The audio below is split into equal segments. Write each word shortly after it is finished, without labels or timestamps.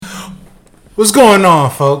What's going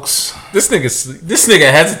on, folks? This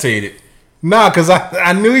nigga hesitated. Nah, because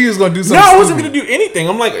I knew he was going to do something. No, I wasn't going to do anything.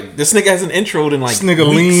 I'm like, this nigga hasn't introed in like This nigga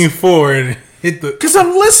weeks. leaned forward and hit the... Because I'm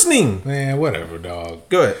listening. Man, whatever, dog.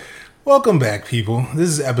 Go ahead. Welcome back, people. This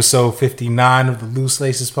is episode 59 of the Loose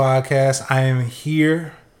Laces podcast. I am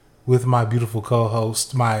here with my beautiful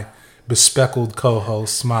co-host, my bespeckled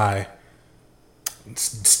co-host, my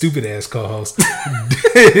stupid-ass co-host,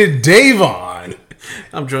 Davon.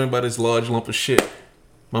 I'm joined by this large lump of shit.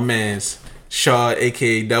 My man's Shaw,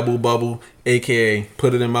 a.k.a. Double Bubble, a.k.a.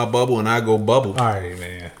 Put It In My Bubble and I Go Bubble. All right,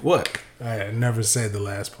 man. What? I never said the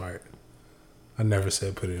last part. I never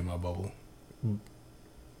said put it in my bubble.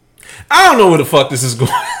 I don't know where the fuck this is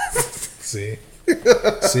going. See?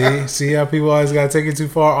 See how people always gotta take it too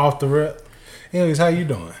far off the rip? Anyways, how you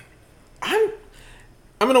doing? I'm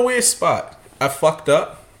in a weird spot. I fucked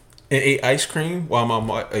up and ate ice cream while my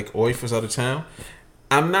wife was out of town.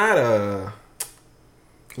 I'm not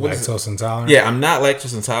Lactose intolerant? Yeah, I'm not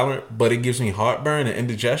lactose intolerant, but it gives me heartburn and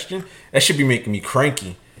indigestion. That should be making me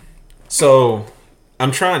cranky. So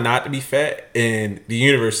I'm trying not to be fat, and the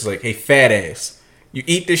universe is like, hey, fat ass, you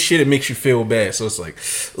eat this shit, it makes you feel bad. So it's like,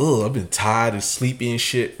 oh, I've been tired and sleepy and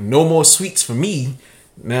shit. No more sweets for me.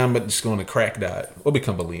 Now I'm just going to crack diet or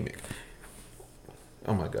become bulimic.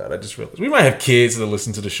 Oh my God, I just realized. We might have kids that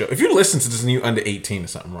listen to the show. If you listen to this and you're under 18,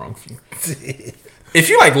 there's something wrong with you. If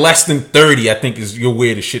you're like less than 30, I think you're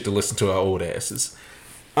weird as shit to listen to our old asses.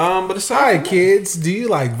 But aside, All right, kids, do you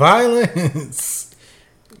like violence?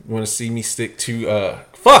 You want to see me stick to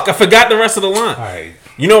fuck, I forgot the rest of the line. All right.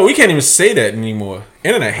 You know, we can't even say that anymore.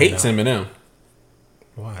 Internet hates Eminem.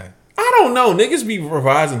 Why? I don't know. Niggas be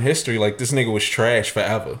revising history like this nigga was trash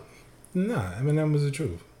forever. Nah, Eminem was the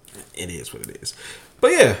truth. It is what it is.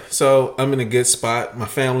 But yeah, so I'm in a good spot. My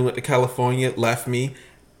family went to California, left me.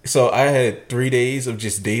 So I had 3 days of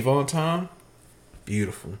just Davon time.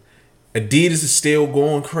 Beautiful. Adidas is still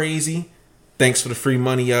going crazy. Thanks for the free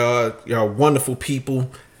money, y'all. Y'all wonderful people.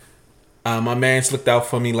 My man's looked out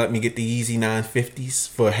for me, let me get the Yeezy 950s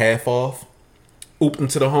for half off. Ooped them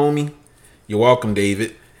to the homie. You're welcome,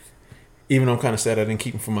 David. Even though I'm kind of sad I didn't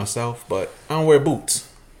keep them for myself, but I don't wear boots.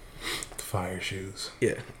 Fire shoes.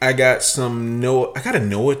 Yeah, I got a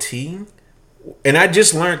Noah tee, and I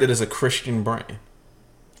just learned that it's a Christian brand.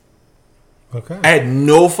 Okay. I had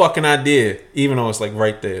no fucking idea, even though it's like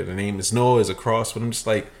right there. The name is Noah, is a cross, but I'm just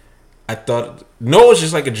like, I thought Noah's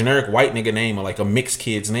just like a generic white nigga name or like a mixed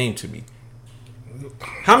kid's name to me.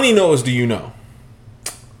 How many Noahs do you know?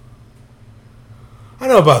 I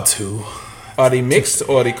know about two. Are they mixed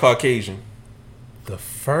or are they Caucasian? The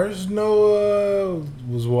first Noah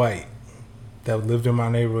was white. That lived in my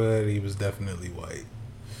neighborhood. He was definitely white.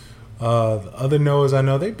 The other Noahs I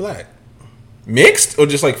know, they black. Mixed or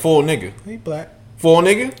just like full nigga? They black. Full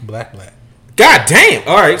nigga? Black. God damn.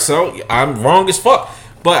 All right, so I'm wrong as fuck.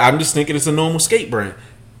 But I'm just thinking it's a normal skate brand.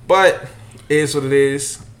 But it is what it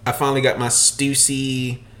is. I finally got my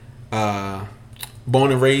Stussy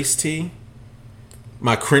Born and Raised tee.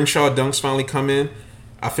 My Crenshaw dunks finally come in.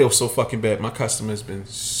 I feel so fucking bad. My customer's been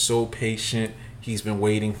so patient. He's been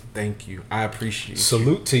waiting. Thank you. I appreciate it.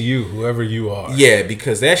 Salute to you, whoever you are. Yeah,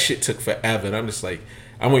 because that shit took forever. And I'm just like,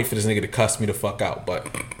 I'm waiting for this nigga to cuss me the fuck out. But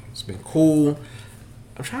it's been cool.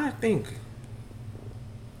 I'm trying to think.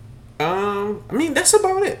 I mean, that's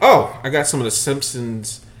about it. Oh, I got some of the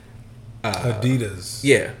Simpsons. Adidas.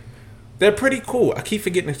 Yeah. They're pretty cool. I keep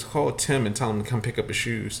forgetting to call Tim and tell him to come pick up his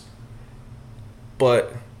shoes.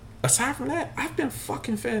 But aside from that, I've been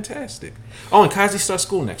fucking fantastic. Oh, and Kazi starts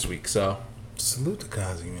school next week, so. Salute to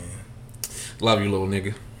Kazi, man. Love you, little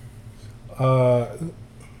nigga.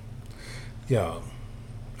 Yo.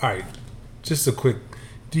 Alright. Just a quick.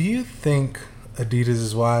 Do you think Adidas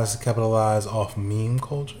is wise to capitalize off meme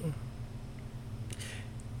culture?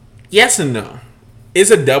 Yes and no.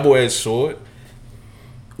 It's a double-edged sword.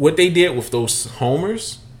 What they did with those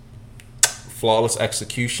homers, flawless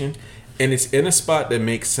execution, and it's in a spot that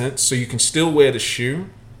makes sense, so you can still wear the shoe,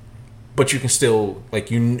 but you can still, like,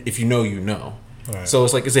 if you know, you know. Right. So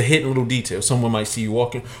it's like, it's a hidden little detail. Someone might see you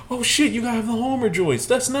walking, oh shit, you got the homer joints,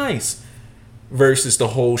 that's nice. Versus the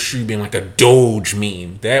whole shoe being like a Doge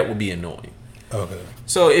meme. That would be annoying. Okay.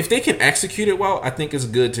 So if they can execute it well, I think it's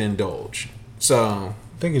good to indulge. So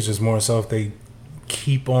I think it's just more so if they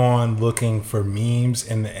keep on looking for memes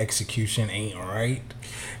and the execution ain't right.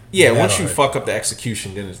 Yeah, once you fuck up the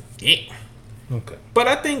execution, then it's okay. But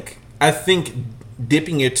I think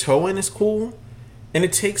dipping your toe in is cool, and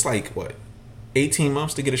it takes like what 18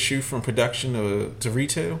 months to get a shoe from production to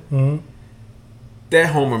retail. Mm-hmm.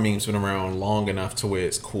 That Homer meme's been around long enough to where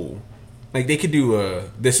it's cool. Like they could do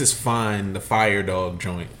 "This is fine" the Fire Dog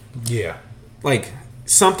joint. Yeah. like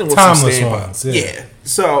something with Timeless some stand ones, by. yeah. Yeah.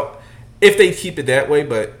 So if they keep it that way,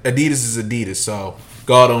 but Adidas is Adidas, so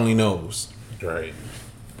God only knows. Right.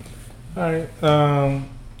 All right.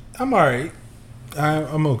 I'm all right.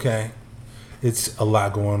 I'm okay. It's a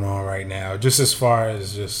lot going on right now. Just as far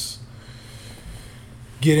as just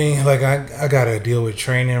getting, like, I got to deal with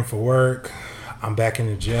training for work. I'm back in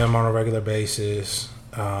the gym on a regular basis.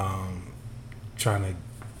 Trying to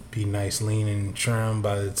be nice, lean, and trim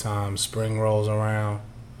by the time spring rolls around.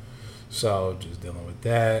 So just dealing with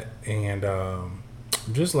that. And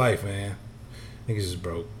just life, man. Niggas is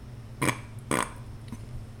broke.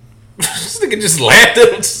 This nigga just laughed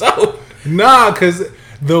at himself. Nah, cause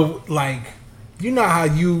you know how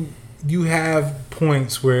you have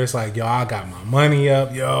points where it's like, yo, I got my money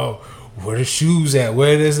up, yo, where the shoes at,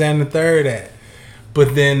 where this and the third at,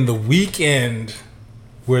 but then the weekend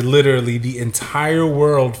where literally the entire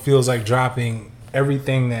world feels like dropping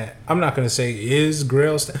everything that I'm not gonna say is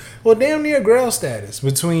Grail well, damn near Grail status,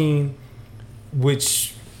 between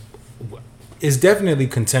which is definitely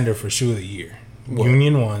contender for shoe of the year. What?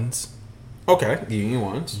 Union Ones. Okay, Union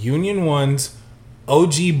Ones.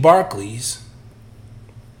 OG Barclays.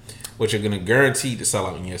 Which are going to guarantee to sell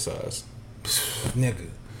out in your size. Nigga.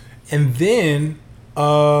 And then,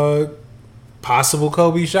 possible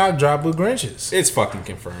Kobe shock drop with Grinches. It's fucking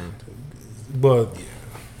confirmed. But, yeah.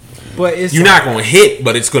 But it's You're not going to hit,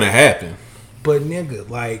 but it's going to happen. But, nigga,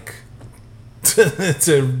 like,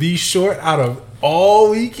 to be short out of all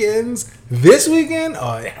weekends, this weekend,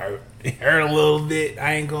 oh, it hurt. It hurt a little bit.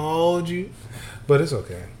 I ain't gonna hold you. But it's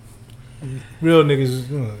okay. Real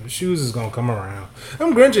niggas, shoes is gonna come around.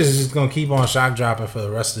 Them Grinches is just gonna keep on shock dropping for the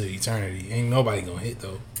rest of eternity. Ain't nobody gonna hit,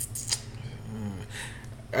 though.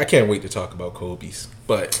 I can't wait to talk about Kobe's.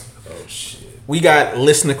 But, Oh, shit. we got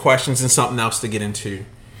listener questions and something else to get into.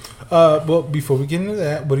 Well, before we get into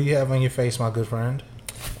that, what do you have on your face, my good friend?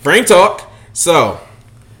 Frame talk. So,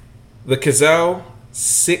 the Cazal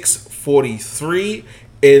 643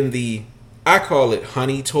 in the, I call it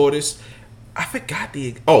honey tortoise. I forgot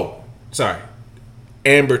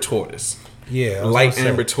amber tortoise. Yeah, Light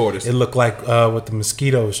amber tortoise. It looked like what the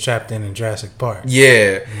mosquitoes trapped in Jurassic Park.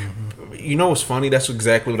 Yeah. Mm-hmm. You know what's funny? That's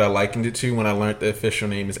exactly what I likened it to when I learned the official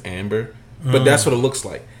name is Amber. But that's what it looks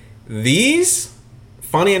like. These,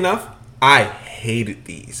 funny enough, I hated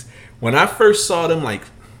these. When I first saw them like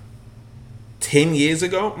 10 years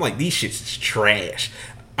ago, I'm like, these shits is trash.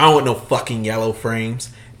 I don't want no fucking yellow frames.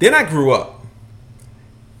 Then I grew up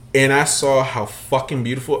and I saw how fucking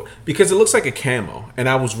beautiful, because it looks like a camo, and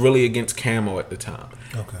I was really against camo at the time.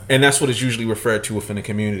 Okay. And that's what it's usually referred to within the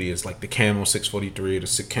community, is like the camo 643 or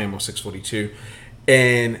the camo 642.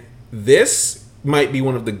 And this might be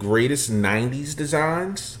one of the greatest 90s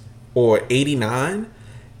designs, or 89.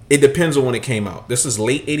 It depends on when it came out. This is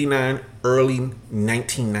late 89, early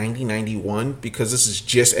 1990, 91, because this is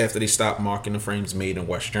just after they stopped marking the frames made in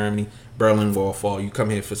West Germany. Berlin Wall fall. You come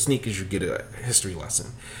here for sneakers, you get a history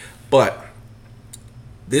lesson. But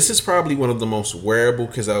this is probably one of the most wearable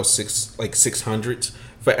Cazal 600s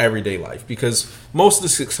for everyday life, because most of the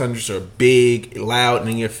 600s are big, loud, and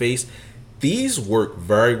in your face. These work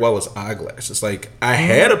very well as eyeglasses. Like, I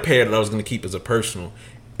had a pair that I was going to keep as a personal,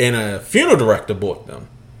 and a funeral director bought them.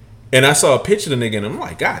 And I saw a picture of the nigga, and I'm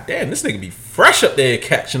like, God damn, this nigga be fresh up there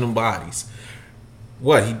catching them bodies.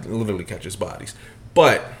 What? He literally catches bodies.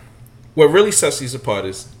 But what really sets these apart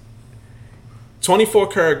is 24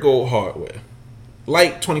 karat gold hardware.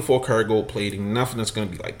 Light 24 karat gold plating. Nothing that's going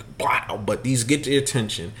to be like, wow. But these get your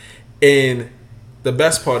attention. And the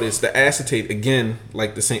best part is the acetate, again,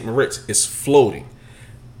 like the St. Moritz, is floating.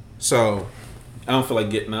 So I don't feel like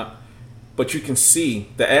getting up. But you can see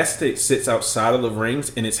the acetate sits outside of the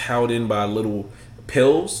rings, and it's held in by little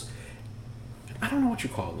pills. I don't know what you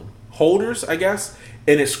call them. Holders, I guess.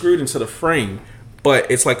 And it's screwed into the frame. But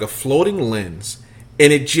it's like a floating lens.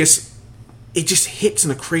 And it just hits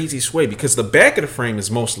in a craziest way, because the back of the frame is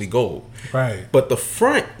mostly gold. Right. But the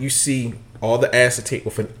front, you see all the acetate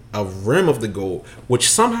with a rim of the gold, which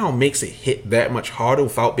somehow makes it hit that much harder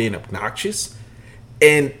without being obnoxious.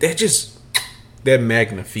 And they're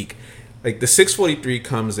magnifique. Like, the 643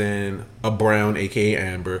 comes in a brown, aka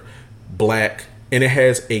amber, black, and it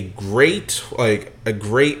has a gray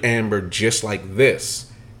amber just like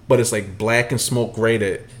this, but it's like black and smoke gray.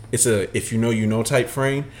 That it's a if you know you know type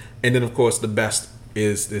frame. And then of course the best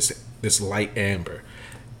is this light amber.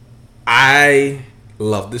 I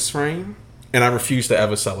love this frame, and I refuse to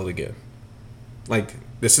ever sell it again. Like,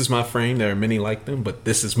 this is my frame. There are many like them, but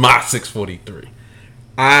this is my 643.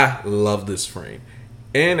 I love this frame.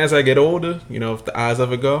 And as I get older, you know, if the eyes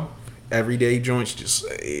ever go, everyday joints just,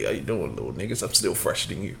 hey, how you doing, little niggas? I'm still fresher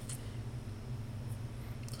than you.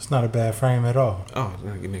 It's not a bad frame at all. Oh,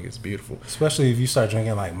 that nigga's beautiful. Especially if you start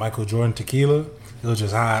drinking like Michael Jordan tequila, it'll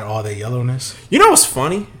just hide all that yellowness. You know what's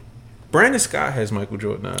funny? Brandon Scott has Michael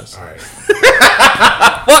Jordan eyes. All right.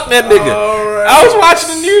 Fuck that nigga. Right. I was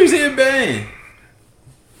watching the news here, bang.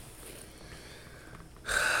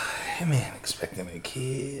 Hey man, expecting a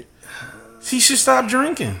kid. He should stop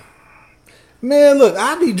drinking. Man, look,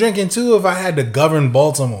 I'd be drinking too if I had to govern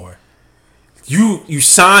Baltimore. You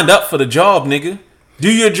signed up for the job, nigga.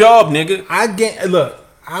 Do your job, nigga.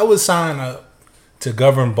 I would sign up to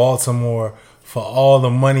govern Baltimore for all the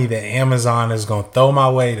money that Amazon is going to throw my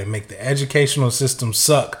way to make the educational system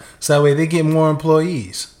suck. So that way they get more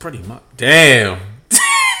employees. Pretty much. Damn.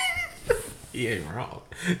 He ain't wrong.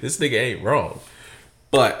 This nigga ain't wrong.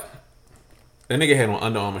 But that nigga had on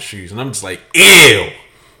Under Armour shoes, and I'm just like, ew.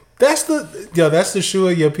 That's the shoe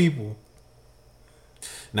of your people.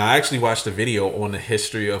 Now, I actually watched a video on the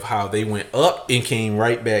history of how they went up and came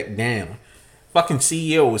right back down. Fucking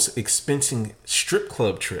CEO was expensing strip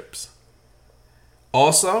club trips.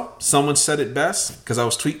 Also, someone said it best, because I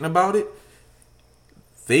was tweeting about it.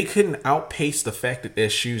 They couldn't outpace the fact that their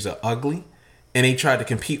shoes are ugly, and they tried to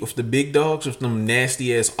compete with the big dogs with them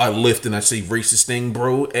nasty ass, I lift and I say racist thing,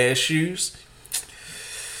 bro, ass shoes.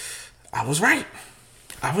 I was right.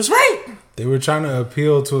 They were trying to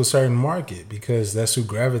appeal to a certain market because that's who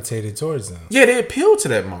gravitated towards them. Yeah, they appealed to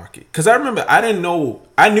that market. Because I remember, I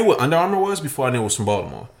knew what Under Armour was before I knew it was from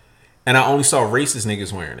Baltimore. And I only saw racist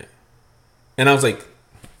niggas wearing it. And I was like,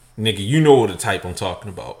 nigga, you know the type I'm talking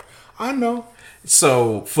about. I know.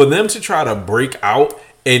 So for them to try to break out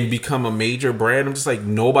and become a major brand, I'm just like,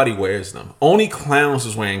 nobody wears them. Only clowns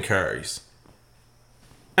is wearing Currys.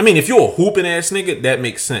 I mean, if you're a hooping ass nigga, that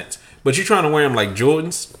makes sense. But you trying to wear them like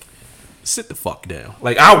Jordans? Sit the fuck down.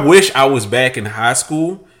 Like, I wish I was back in high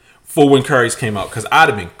school for when Currys came out, because I'd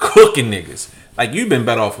have been cooking niggas. Like, you've been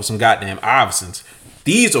better off with some goddamn Iversons.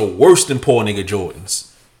 These are worse than poor nigga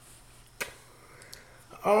Jordans.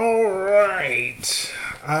 All right.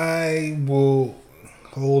 I will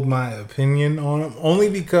hold my opinion on them only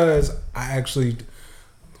because I actually,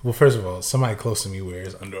 well, first of all, somebody close to me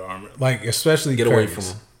wears Under Armour. Like, especially Get Currys. away from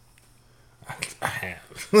them. I have.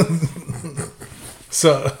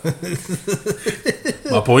 So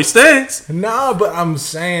my point stands. No, but I'm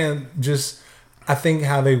saying just I think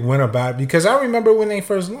how they went about it, because I remember when they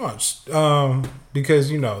first launched. Because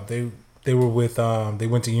you know they were with they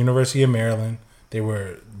went to University of Maryland. They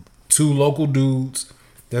were two local dudes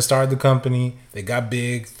that started the company. They got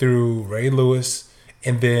big through Ray Lewis,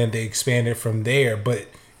 and then they expanded from there. But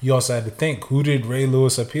you also had to think, who did Ray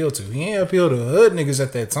Lewis appeal to? He ain't appeal to hood niggas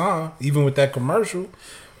at that time, even with that commercial.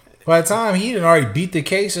 By the time he had already beat the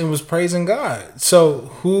case and was praising God.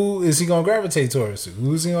 So who is he gonna gravitate towards?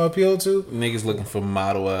 Who's he gonna appeal to? Niggas looking for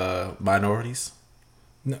model minorities.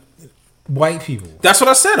 No, white people. That's what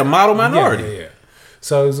I said. A model minority. Yeah.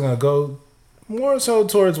 So he's gonna go more so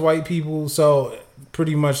towards white people. So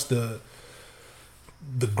pretty much the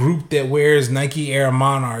group that wears Nike Air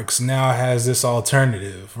Monarchs now has this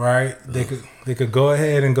alternative, right? They could go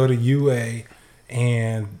ahead and go to UA,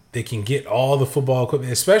 and they can get all the football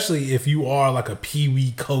equipment, especially if you are like a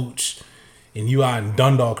Pee-wee coach and you are in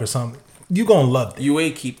Dundalk or something. You gonna love it. UA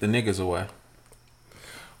keep the niggas away.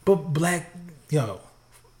 But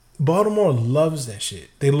Baltimore loves that shit.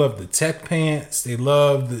 They love the tech pants. They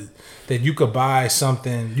love that you could buy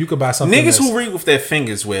something. You could buy something. Niggas who read with their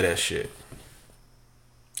fingers wear that shit.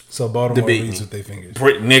 So Baltimore reads with their fingers.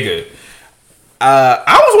 Nigga.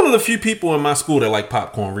 I was one of the few people in my school that like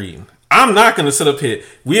popcorn reading. I'm not going to sit up here.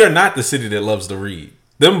 We are not the city that loves to read.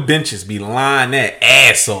 Them benches be lying that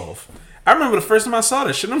ass off. I remember the first time I saw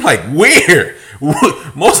that shit. I'm like, where?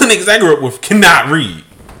 Most of the niggas I grew up with cannot read.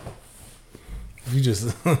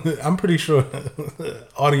 I'm pretty sure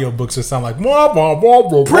audiobooks will sound like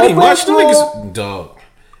pretty much. The niggas, dog.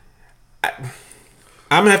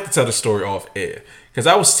 I'm going to have to tell the story off air. Because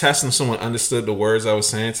I was testing if someone understood the words I was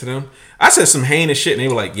saying to them. I said some heinous shit and they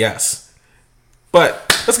were like, yes. But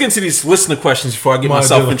let's get into these listener questions before I get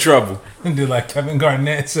myself in trouble. Do like Kevin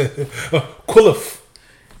Garnett said, Quillif.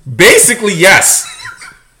 Basically, yes.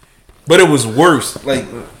 But it was worse. Like,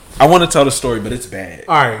 I want to tell the story, but it's bad.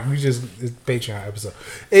 All right, it's Patreon episode.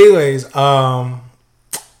 Anyways,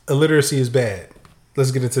 illiteracy is bad.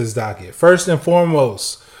 Let's get into this docket. First and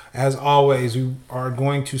foremost, as always, we are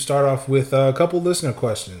going to start off with a couple listener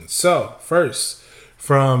questions. So, first,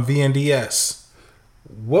 from VNDS.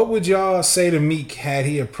 What would y'all say to Meek had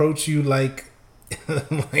he approached you like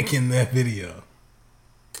in that video?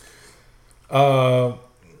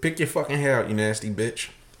 Pick your fucking hair out, you nasty bitch.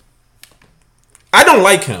 I don't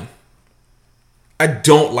like him. I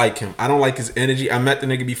don't like him. I don't like his energy. I met the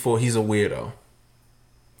nigga before. He's a weirdo.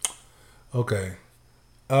 Okay.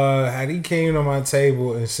 Had he came to my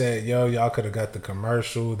table and said, yo, y'all could have got the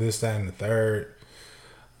commercial, this, that, and the third.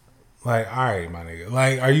 Like, all right, my nigga.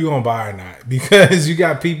 Like, are you gonna buy or not? Because you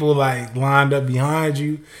got people like lined up behind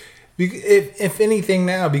you. If anything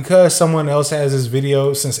now, because someone else has this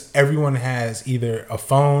video, since everyone has either a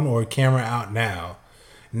phone or a camera out now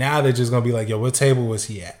they're just gonna be like, yo, what table was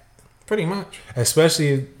he at? Pretty much. Especially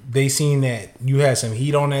if they seen that you had some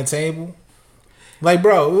heat on that table. Like,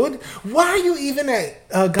 bro, why are you even at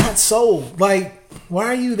Got Sold? Like, why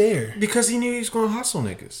are you there? Because he knew he was gonna hustle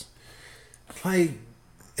niggas. Like,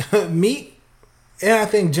 Meek, and I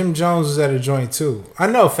think Jim Jones was at a joint too. I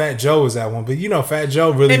know Fat Joe was at one, but you know Fat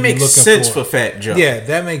Joe really it makes sense for Fat Joe. Yeah,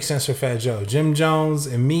 that makes sense for Fat Joe. Jim Jones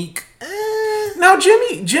and Meek. Now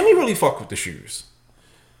Jimmy really fuck with the shoes.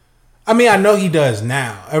 I mean, I know he does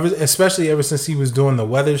now, especially ever since he was doing the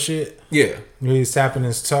weather shit. Yeah, he was tapping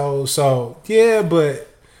his toes. So yeah, but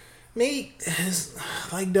Meek is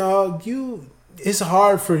like, dog, it's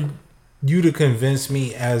hard for you to convince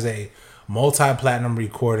me as a multi-platinum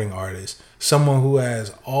recording artist, someone who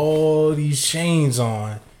has all these chains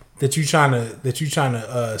on, that you trying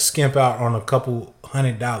to skimp out on a couple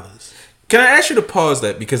 $100. Can I ask you to pause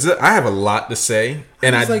that, because I have a lot to say,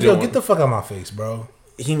 and I like, don't. yo, get the fuck out of my face, bro.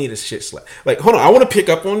 He need a shit slap. Like, hold on, I want to pick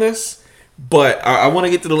up on this, but I want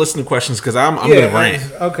to get to the listener questions because I'm gonna rant.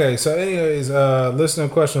 Okay, so anyways, listener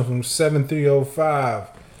question from 7305.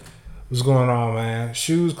 What's going on, man?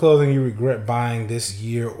 Shoes, clothing you regret buying this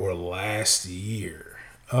year or last year?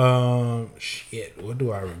 Shit, what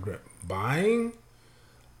do I regret buying?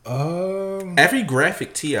 Every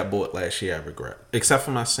graphic tee I bought last year I regret, except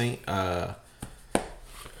for my Saint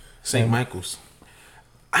Michael's.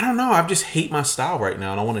 I don't know. I just hate my style right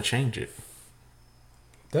now, and I want to change it.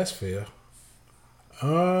 That's fair.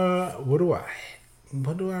 What do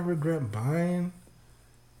I regret buying?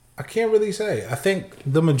 I can't really say. I think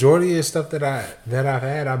the majority of stuff that I've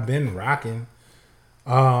had, I've been rocking.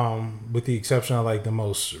 With the exception of like the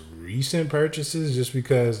most recent purchases, just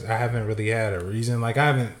because I haven't really had a reason. Like, I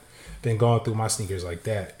haven't been going through my sneakers like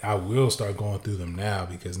that. I will start going through them now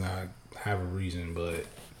because now I have a reason, but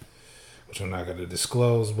which I'm not going to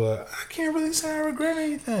disclose. But I can't really say I regret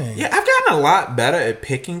anything. Yeah, I've gotten a lot better at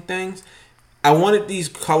picking things. I wanted these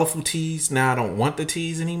colorful tees. Now I don't want the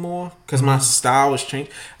tees anymore because my style has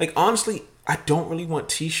changed. Like, honestly, I don't really want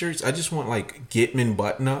t-shirts. I just want like Gitman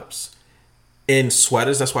button-ups and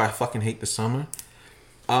sweaters. That's why I fucking hate the summer.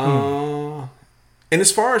 And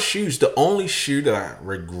as far as shoes, the only shoe that I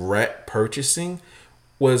regret purchasing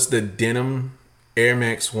was the denim Air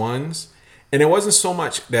Max 1s. And it wasn't so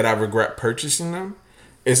much that I regret purchasing them,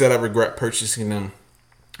 it's that I regret purchasing them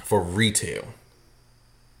for retail.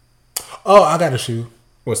 Oh, I got a shoe.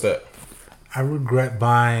 What's that? I regret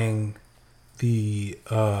buying the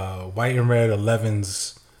white and red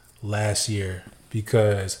 11s last year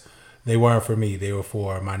because they weren't for me. They were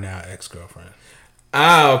for my now ex-girlfriend.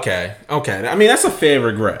 Ah, okay. Okay. I mean, that's a fair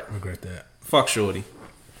regret. I regret that. Fuck Shorty.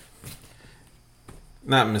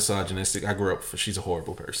 Not misogynistic. I grew up for she's a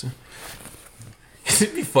horrible person.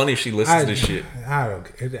 It'd be funny if she listens to shit.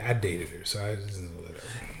 I dated her, so I just whatever.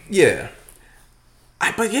 Yeah.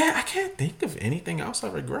 But yeah, I can't think of anything else I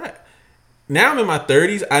regret. Now I'm in my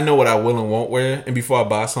 30s. I know what I will and won't wear. And before I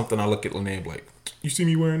buy something, I look at Linnea and be like, you see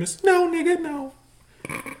me wearing this? No, nigga, no.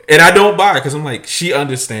 And I don't buy it because I'm like, she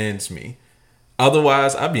understands me.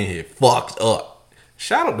 Otherwise, I'd be in here fucked up.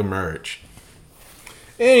 Shout out to Merge.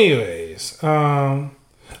 Anyways,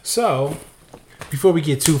 so before we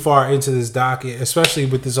get too far into this docket, especially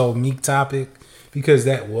with this old Meek topic, because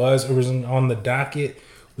that was originally on the docket,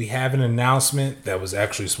 we have an announcement that was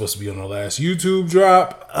actually supposed to be on the last YouTube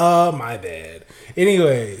drop. My bad.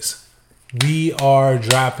 Anyways, we are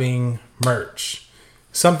dropping merch.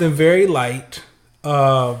 Something very light.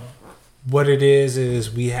 What it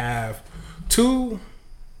is we have two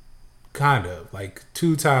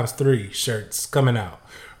 2x3 shirts coming out.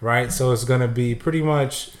 Right, so it's gonna be pretty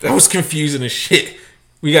much. That was confusing as shit.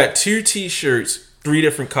 We got 2 t-shirts, 3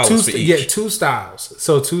 different colors for each. Yeah, 2 styles.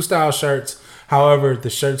 So 2 style shirts. However, the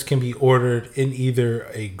shirts can be ordered in either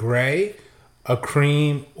a gray, a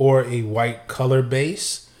cream, or a white color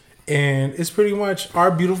base, and it's pretty much our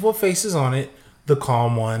beautiful faces on it: the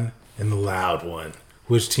calm one and the loud one.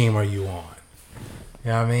 Which team are you on? You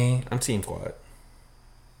know what I mean? I'm Team Quiet.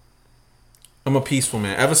 I'm a peaceful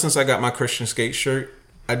man. Ever since I got my Christian skate shirt,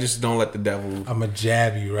 I just don't let the devil. I'ma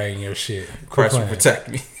jab you right in your shit. Christ will protect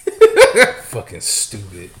me. Fucking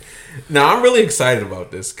stupid. Now I'm really excited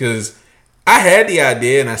about this because I had the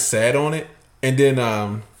idea and I sat on it, and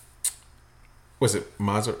then was it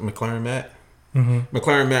McLaren Matt? Mm-hmm.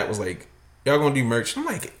 McLaren Matt was like, y'all gonna do merch? I'm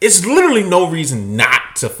like, it's literally no reason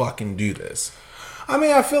not to fucking do this. I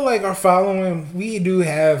mean, I feel like our following, we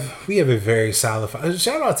have a very solid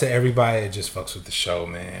shout out to everybody that just fucks with the show,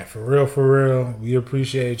 man. For real. We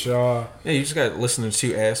appreciate y'all. Yeah, you just got listening to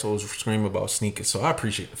two assholes scream about sneakers, so I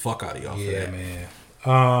appreciate the fuck out of y'all for that.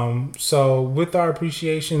 Man. So with our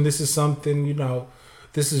appreciation, this is something,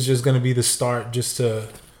 this is just gonna be the start, just to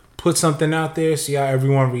put something out there, see how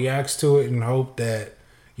everyone reacts to it, and hope that,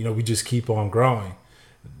 we just keep on growing.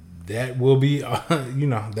 That will be,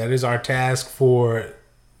 that is our task for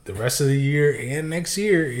the rest of the year and next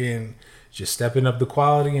year, and just stepping up the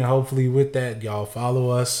quality. And hopefully with that, y'all follow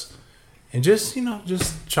us and just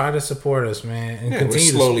try to support us, man. And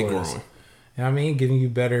continue we're slowly to support growing. Us. You know what I mean? Giving you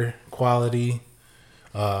better quality.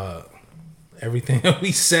 Everything that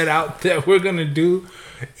we set out that we're going to do.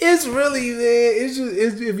 It's really,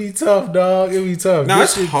 man, it'd be tough, dog. It'd be tough. Now,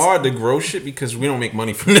 it's hard to grow shit because we don't make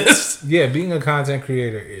money from this. Yeah, being a content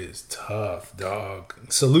creator is tough, dog.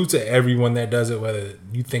 Salute to everyone that does it, whether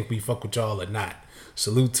you think we fuck with y'all or not.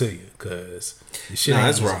 Salute to you, cause shit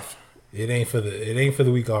it's rough. It ain't for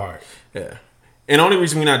the weak of heart. Yeah, and the only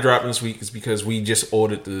reason we're not dropping this week is because we just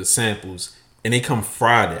ordered the samples and they come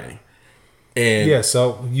Friday. And yeah,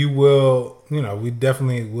 so you will, we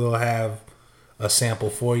definitely will have a sample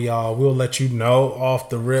for y'all. We'll let you know off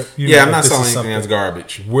the rip. I'm not selling anything that's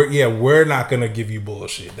garbage. We're not gonna give you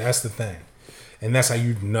bullshit. That's the thing, and that's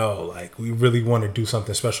how like we really want to do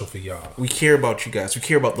something special for y'all. We care about you guys. We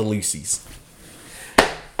care about the Lucy's.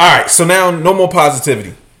 All right, so now no more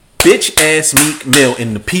positivity. Bitch ass Meek Mill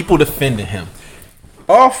and the people defending him.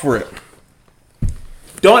 Off rip.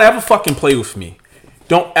 Don't ever fucking play with me.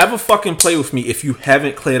 Don't ever fucking play with me if you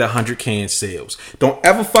haven't cleared 100K in sales. Don't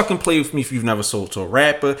ever fucking play with me if you've never sold to a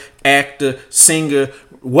rapper, actor, singer,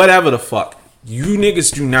 whatever the fuck. You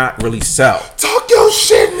niggas do not really sell. Talk your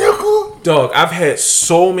shit, nigga. Dog, I've had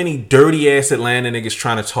so many dirty ass Atlanta niggas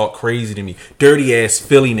trying to talk crazy to me. Dirty ass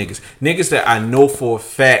Philly niggas. Niggas that I know for a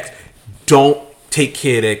fact don't take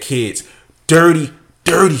care of their kids. Dirty,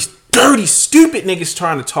 stupid niggas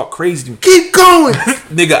trying to talk crazy to me. Keep going.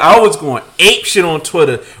 Nigga, I was going ape shit on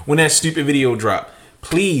Twitter when that stupid video dropped.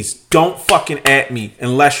 Please don't fucking at me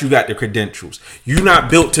unless you got the credentials. You not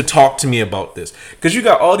built to talk to me about this. Because you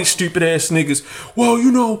got all these stupid ass niggas. Well,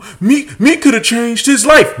 Meek could have changed his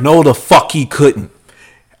life. No, the fuck he couldn't.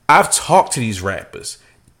 I've talked to these rappers.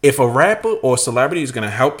 If a rapper or celebrity is going to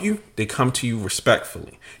help you, they come to you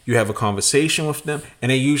respectfully. You have a conversation with them and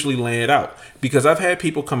they usually lay it out. Because I've had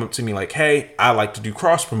people come up to me like, hey, I like to do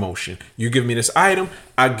cross promotion. You give me this item,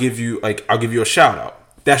 I'll give you a shout out.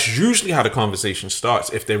 That's usually how the conversation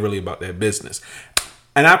starts if they're really about their business.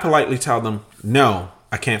 And I politely tell them, no,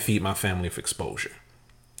 I can't feed my family with exposure.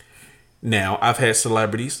 Now, I've had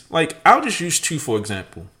celebrities, like I'll just use two for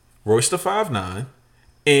example. Royce da 5'9"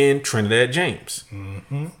 and Trinidad James.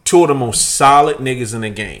 Mm-hmm. Two of the most solid niggas in the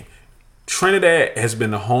game. Trinidad has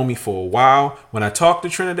been a homie for a while. When I talk to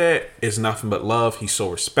Trinidad, it's nothing but love. He's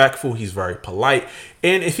so respectful. He's very polite.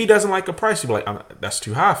 And if he doesn't like a price, he'll be like, that's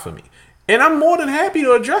too high for me. And I'm more than happy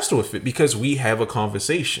to adjust with it because we have a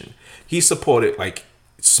conversation. He supported like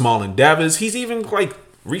small endeavors. He's even like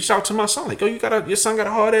reached out to my son like, oh, your son got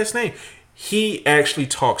a hard ass name. He actually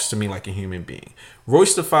talks to me like a human being.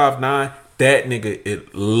 Royce da 5'9", that nigga,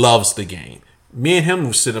 it loves the game. Me and him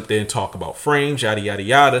will sit up there and talk about frames, yada, yada,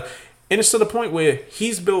 yada. And it's to the point where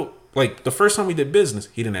he's built, like the first time we did business,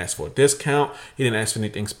 he didn't ask for a discount. He didn't ask for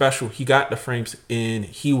anything special. He got the frames and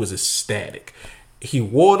he was ecstatic. He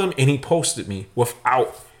wore them and he posted me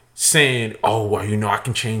without saying, oh, well, I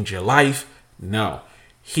can change your life. No,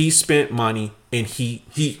 he spent money and he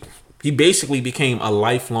basically became a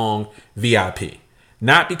lifelong VIP.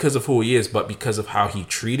 Not because of who he is, but because of how he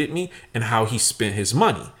treated me and how he spent his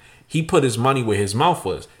money. He put his money where his mouth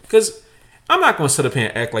was. Because I'm not going to sit up here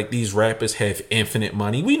and act like these rappers have infinite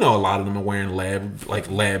money. We know a lot of them are wearing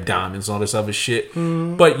lab diamonds and all this other shit.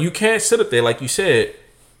 Mm. But you can't sit up there, like you said,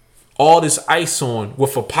 all this ice on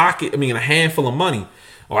with a handful of money.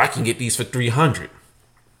 Oh, I can get these for $300.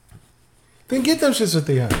 Then get them shits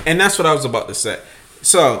for $300. And that's what I was about to say.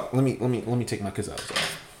 So let me take my kids out.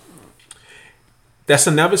 That's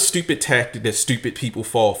another stupid tactic that stupid people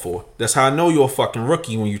fall for. That's how I know you're a fucking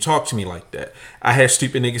rookie when you talk to me like that. I had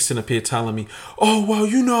stupid niggas sitting up here telling me, oh, well,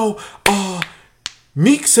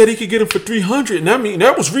 Meek said he could get him for 300, and I mean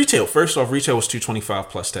that was retail. First off, retail was 225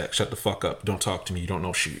 plus tax. Shut the fuck up. Don't talk to me. You don't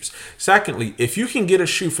know shoes. Secondly, if you can get a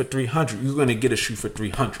shoe for 300, you're gonna get a shoe for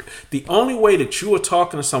 300. The only way that you are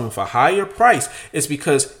talking to someone for a higher price is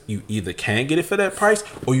because you either can get it for that price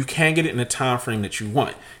or you can get it in the time frame that you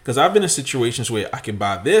want. Because I've been in situations where I can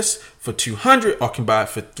buy this for 200 or I can buy it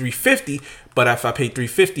for 350, but if I pay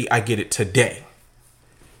 350, I get it today.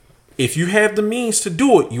 If you have the means to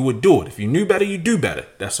do it, you would do it. If you knew better, you do better.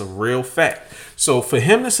 That's a real fact. So for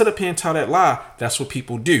him to sit up here and tell that lie, that's what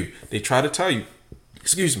people do. They try to tell you,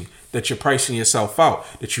 that you're pricing yourself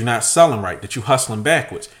out, that you're not selling right, that you're hustling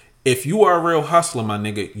backwards. If you are a real hustler, my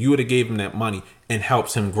nigga, you would have gave him that money and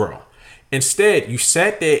helped him grow. Instead, you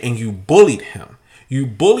sat there and you bullied him. You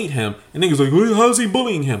bullied him, and niggas like, well, how's he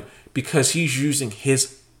bullying him? Because he's using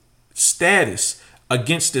his status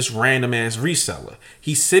against this random ass reseller.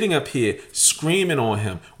 He's sitting up here screaming on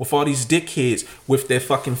him with all these dickheads with their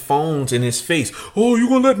fucking phones in his face. Oh, you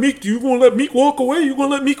gonna let Meek walk away? You gonna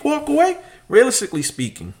let Meek walk away? Realistically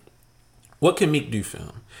speaking, what can Meek do for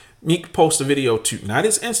him? Meek post a video to, not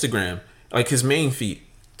his Instagram, like his main feed,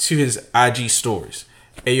 to his IG stories.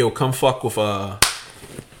 Hey yo, come fuck with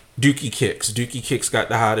Dookie Kicks. Dookie Kicks got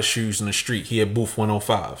the hottest shoes in the street. He at booth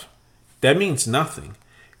 105. That means nothing.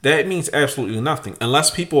 That means absolutely nothing.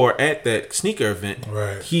 Unless people are at that sneaker event,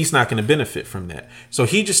 right, he's not going to benefit from that. So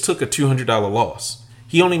he just took a $200 loss.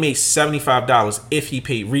 He only made $75 if he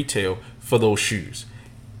paid retail for those shoes.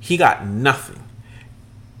 He got nothing.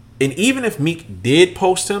 And even if Meek did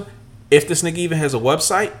post him, if this nigga even has a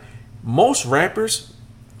website, most rappers,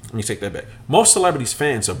 let me take that back, most celebrities'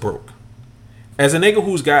 fans are broke. As a nigga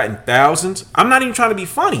who's gotten thousands, I'm not even trying to be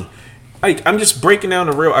funny. Like, I'm just breaking down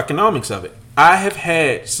the real economics of it. I have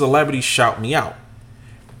had celebrities shout me out.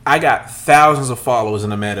 I got thousands of followers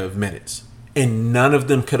in a matter of minutes, and none of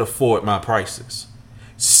them could afford my prices.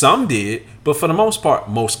 Some did, but for the most part,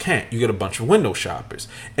 most can't. You get a bunch of window shoppers.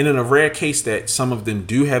 And in a rare case that some of them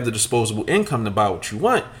do have the disposable income to buy what you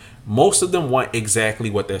want, most of them want exactly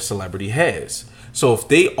what their celebrity has. So if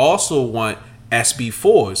they also want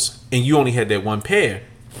SB4s and you only had that one pair,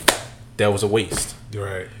 that was a waste.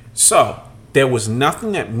 Right. So there was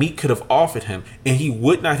nothing that Meek could have offered him, and he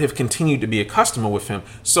would not have continued to be a customer with him.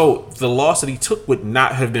 So the loss that he took would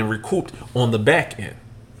not have been recouped on the back end.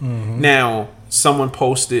 Mm-hmm. Now, someone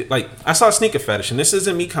posted, like, I saw Sneaker Fetish, and this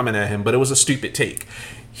isn't me coming at him, but it was a stupid take.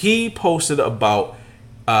 He posted about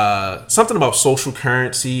something about social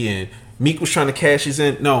currency, and Meek was trying to cash his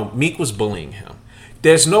in. No, Meek was bullying him.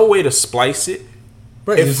 There's no way to splice it.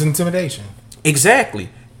 Right, it's intimidation. Exactly.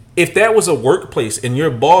 If that was a workplace and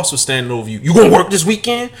your boss was standing over you, you gonna work this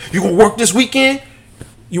weekend? You gonna work this weekend?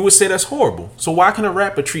 You would say that's horrible. So why can a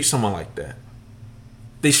rapper treat someone like that?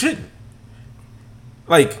 They shouldn't.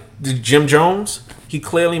 Like, Jim Jones, he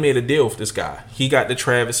clearly made a deal with this guy. He got the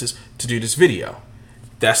Travises to do this video.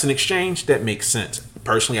 That's an exchange that makes sense.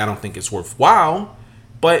 Personally, I don't think it's worthwhile,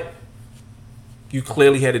 but you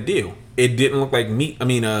clearly had a deal. It didn't look like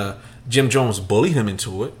Jim Jones bullied him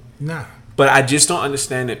into it. Nah. But I just don't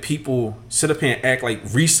understand that people sit up here and act like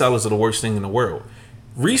resellers are the worst thing in the world.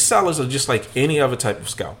 Resellers are just like any other type of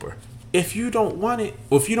scalper. If you don't want it,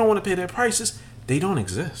 or if you don't want to pay their prices, they don't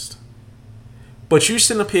exist. But you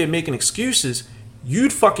sitting up here making excuses,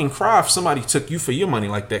 you'd fucking cry if somebody took you for your money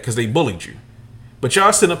like that because they bullied you. But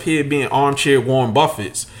y'all sitting up here being armchair Warren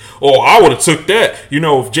Buffetts. Oh, I would have took that. You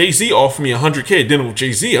know, if Jay-Z offered me $100K dinner with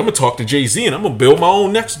Jay-Z, I'm going to talk to Jay-Z and I'm going to build my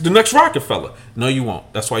own the next Rockefeller. No, you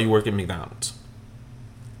won't. That's why you work at McDonald's.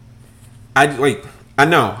 I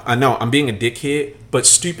know, I'm being a dickhead, but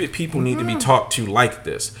stupid people need to be talked to like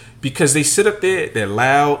this. Because they sit up there, they're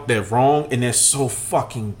loud, they're wrong, and they're so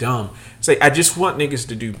fucking dumb. It's like, I just want niggas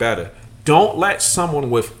to do better. Don't let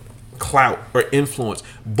someone with clout or influence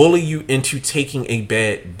bully you into taking a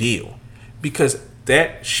bad deal, because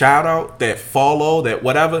that shout out, that follow, that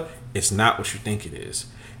whatever, it's not what you think it is.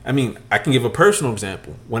 I mean, I can give a personal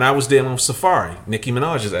example. When I was dealing with Safari, Nicki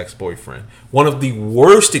Minaj's ex-boyfriend, one of the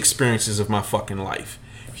worst experiences of my fucking life.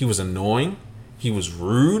 He was annoying, he was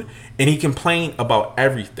rude, and he complained about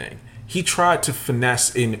everything. He tried to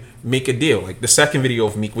finesse and make a deal, like the second video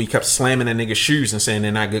of Meek where he kept slamming that nigga's shoes and saying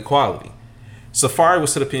they're not good quality. Safari would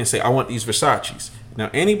sit up here and say, I want these Versace's. Now,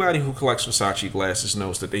 anybody who collects Versace glasses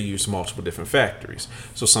knows that they use multiple different factories.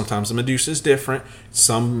 So sometimes the Medusa is different.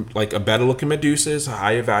 Some, like a better looking Medusa is a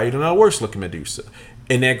higher value than a worse looking Medusa.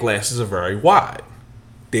 And their glasses are very wide.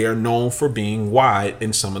 They are known for being wide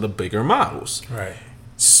in some of the bigger models. Right.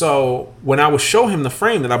 So when I would show him the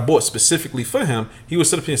frame that I bought specifically for him, he would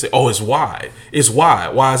sit up here and say, oh, it's wide. It's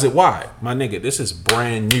wide. Why is it wide? My nigga, this is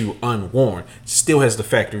brand new, unworn. Still has the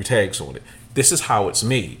factory tags on it. This is how it's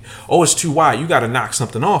made. Oh, it's too wide. You got to knock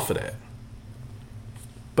something off of that.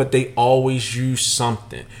 But they always use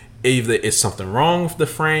something. Either it's something wrong with the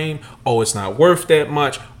frame, oh, it's not worth that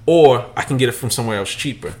much, or I can get it from somewhere else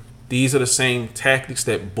cheaper. These are the same tactics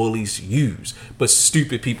that bullies use, but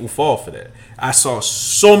stupid people fall for that. I saw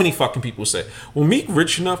so many fucking people say, well, Meek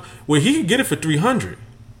rich enough where he could get it for 300.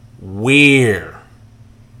 Where?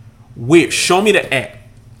 Show me the app.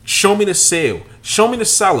 Show me the sale. Show me the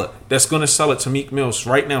seller that's going to sell it to Meek Mills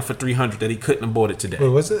right now for 300 that he couldn't have bought it today. Wait,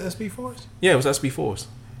 was it SB4s? Yeah, it was SB4s.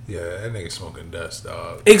 Yeah, that nigga smoking dust,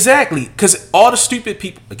 dog. Exactly, because all the stupid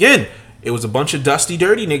people, again, it was a bunch of dusty,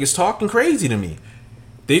 dirty niggas talking crazy to me.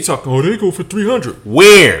 They talking, oh, they go for 300.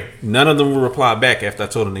 Where? None of them will reply back after I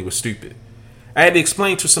told them they were stupid. I had to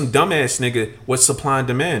explain to some dumbass nigga what supply and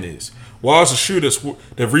demand is. Why is a shoe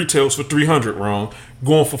that retails for 300 wrong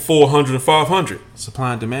going for 400 and 500?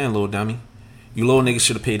 Supply and demand, little dummy. You little niggas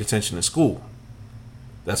should have paid attention in school.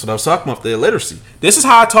 That's what I was talking about, the illiteracy. This is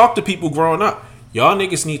how I talk to people growing up. Y'all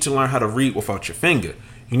niggas need to learn how to read without your finger.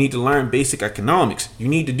 You need to learn basic economics. You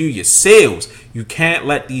need to do your sales. You can't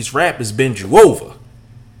let these rappers bend you over.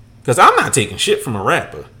 Because I'm not taking shit from a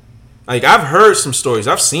rapper. Like, I've heard some stories.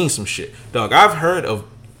 I've seen some shit. Dog, I've heard of...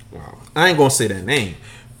 Well, I ain't gonna say that name.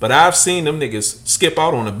 But I've seen them niggas skip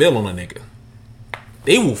out on a bill on a nigga.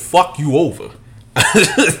 They will fuck you over.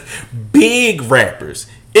 Big rappers.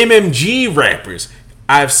 MMG rappers.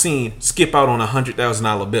 I've seen skip out on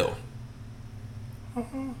 $100,000 bill.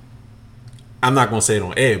 I'm not gonna say it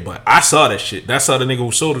on air, but I saw that shit. I saw the nigga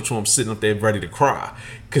who sold it to him sitting up there ready to cry.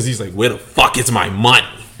 Because he's like, where the fuck is my money?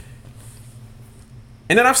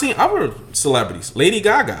 And then I've seen other celebrities. Lady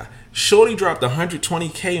Gaga. Shorty dropped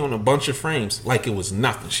 $120K on a bunch of frames like it was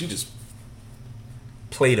nothing. She just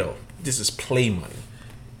Play-Doh. This is play money.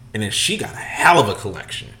 And then she got a hell of a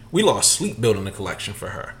collection. We lost sleep building a collection for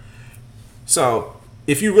her. So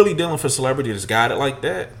if you're really dealing for a celebrity that's got it like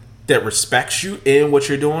that respects you and what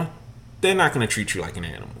you're doing, they're not going to treat you like an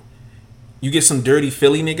animal. You get some dirty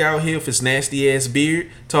Philly nigga out here with his nasty ass beard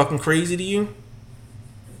talking crazy to you,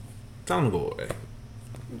 tell him to go away.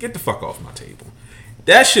 Get the fuck off my table.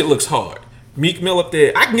 That shit looks hard. Meek Mill up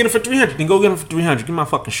there, I can get it for 300. Then go get him for 300. Give my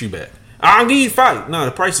fucking shoe back. I'll give you 5. No,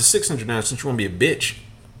 the price is 600 now since you want to be a bitch.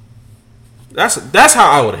 That's how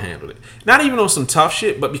I would have handled it. Not even on some tough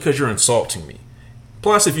shit, but because you're insulting me.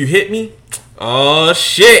 Plus, if you hit me, oh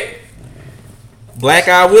shit. Black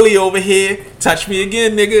Eye Willie over here. Touch me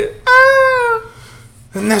again, nigga. Ah.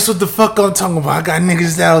 And that's what the fuck I'm talking about. I got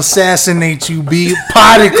niggas that'll assassinate you, be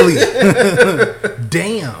podically.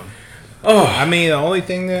 Damn. Oh, I mean, the only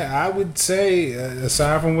thing that I would say,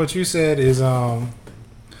 aside from what you said, is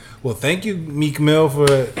well, thank you, Meek Mill,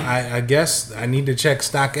 for I guess I need to check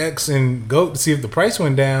StockX and GOAT to see if the price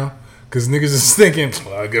went down. Cause niggas is thinking,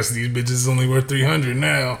 well, I guess these bitches is only worth 300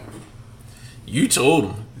 now. You told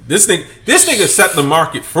him. This nigga set the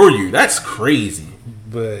market for you. That's crazy.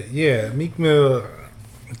 But yeah, Meek Mill,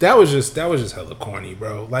 that was just hella corny,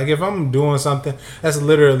 bro. Like, if I'm doing something, that's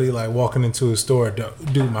literally like walking into a store,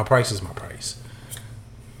 dude, my price is my price.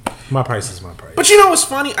 My price is my price. But you know what's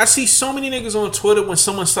funny? I see so many niggas on Twitter when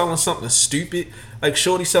someone's selling something stupid, like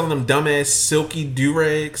Shorty selling them dumbass silky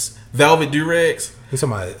do-rags, velvet do-rags. You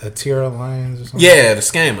talking about Atira Lions or something? Yeah, the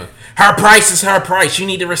scammer. Her price is her price. You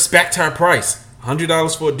need to respect her price.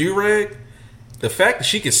 $100 for a do-rag? The fact that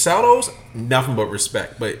she could sell those, nothing but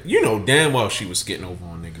respect. But you know damn well she was getting over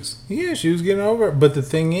on niggas. Yeah, she was getting over it. But the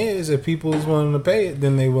thing is, if people is willing to pay it,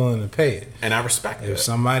 then they willing to pay it. And I respect that. If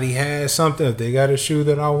somebody has something, if they got a shoe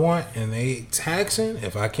that I want and they taxing,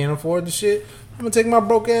 if I can't afford the shit, I'm going to take my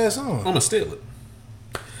broke ass on. I'm going to steal it.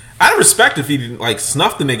 I'd respect if he didn't like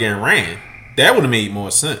snuff the nigga and ran. That would have made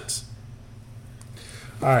more sense.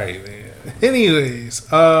 All right, man. Anyways,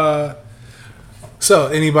 so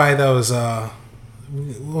anybody that was, we're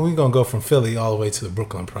going to go from Philly all the way to the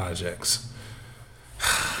Brooklyn projects.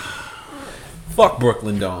 Fuck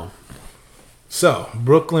Brooklyn Dome. So,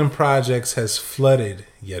 Brooklyn projects has flooded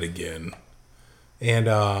yet again. And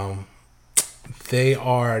they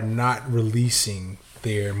are not releasing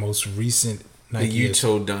their most recent Nike. The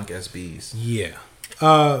Utah Dunk SBs. Yeah.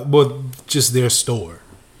 Well, just their store.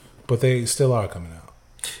 But they still are coming out.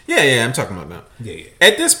 Yeah, I'm talking about that. Yeah.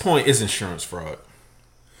 At this point, it's insurance fraud.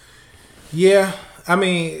 Yeah. I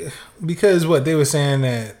mean, because what they were saying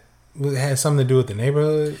that it had something to do with the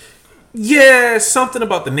neighborhood. Yeah, something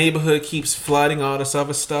about the neighborhood keeps flooding, all this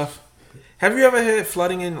other stuff. Have you ever had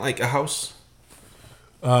flooding in like a house?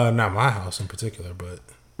 Not my house in particular, but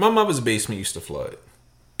my mother's basement used to flood.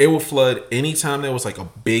 It would flood anytime there was like a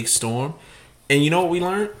big storm. And you know what we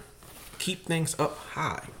learned? Keep things up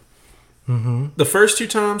high. The first 2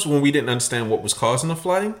 times when we didn't understand what was causing the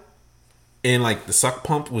flooding, and like the suck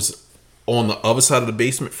pump was on the other side of the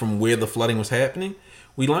basement from where the flooding was happening,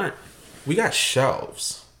 we learned we got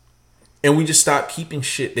shelves. And we just stopped keeping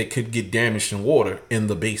shit that could get damaged in water in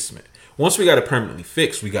the basement. Once we got it permanently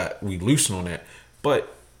fixed, we loosened on that.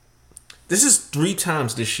 But this is 3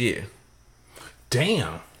 times this year.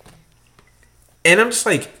 Damn. And I'm just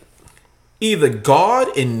like, either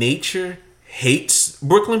God and nature hates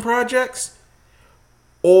Brooklyn projects,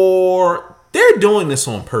 or they're doing this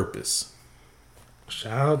on purpose.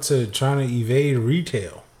 Shout out to trying to evade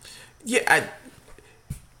retail. Yeah,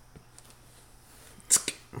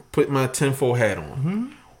 put my tinfoil hat on. Mm-hmm.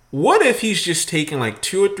 What if he's just taking like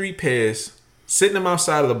 2 or 3 pairs, sitting them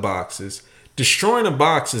outside of the boxes, destroying the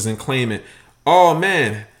boxes and claiming, oh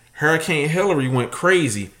man, Hurricane Hillary went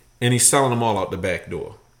crazy, and he's selling them all out the back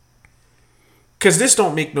door? Because this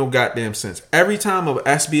don't make no goddamn sense. Every time a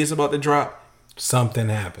SB is about to drop, something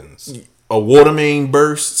happens. A water main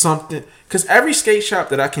burst, something. Because every skate shop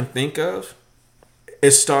that I can think of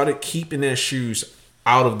has started keeping their shoes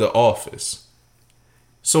out of the office.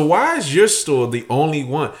 So why is your store the only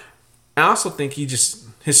one? I also think his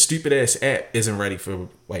stupid ass app isn't ready for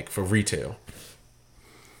retail.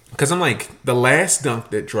 Because I'm like, the last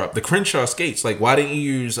dunk that dropped, the Crenshaw skates, like, why didn't you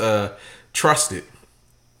use Trusted?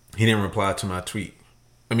 He didn't reply to my tweet.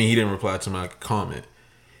 I mean, he didn't reply to my comment.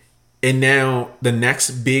 And now the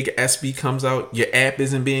next big SB comes out, your app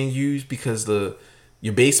isn't being used because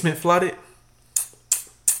your basement flooded.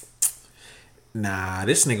 Nah,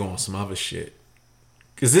 this nigga on some other shit.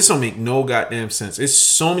 Because this don't make no goddamn sense. It's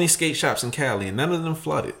so many skate shops in Cali and none of them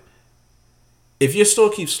flooded. If your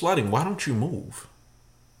store keeps flooding, why don't you move?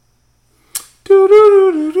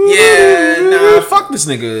 Yeah, nah, fuck this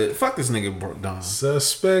nigga. Fuck this nigga broke down.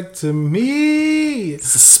 Suspect to me.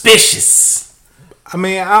 Suspicious. I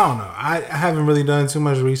mean, I don't know. I haven't really done too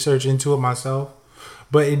much research into it myself.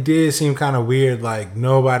 But it did seem kind of weird. Like,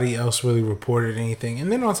 nobody else really reported anything.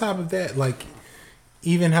 And then on top of that, like,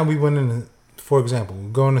 even how we went into... For example,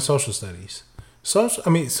 going to social studies.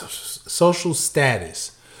 Social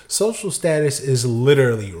status. Social status is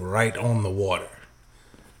literally right on the water.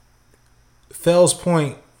 Fells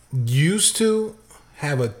Point used to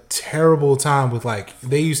have a terrible time with, like,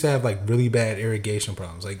 they used to have, like, really bad irrigation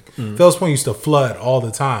problems. Like, Fells Point used to flood all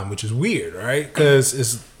the time, which is weird, right? Because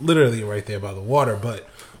it's literally right there by the water, but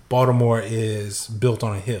Baltimore is built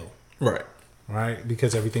on a hill. Right. Right?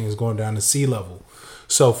 Because everything is going down to sea level.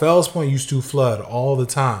 So Fells Point used to flood all the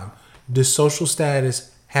time. Does social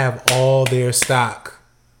status have all their stock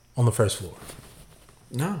on the first floor?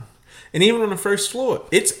 No. And even on the first floor,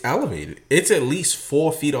 it's elevated. It's at least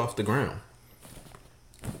 4 feet off the ground.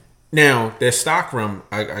 Now, their stock room,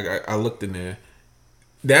 I looked in there.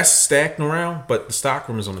 That's stacked around, but the stock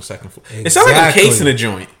room is on the second floor. Exactly. It sounds like I'm casing a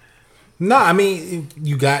joint. No, I mean,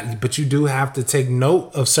 but you do have to take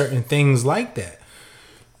note of certain things like that.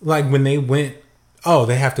 Like when they went,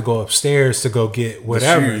 they have to go upstairs to go get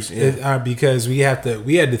whatever. Shoes, yeah. Because we had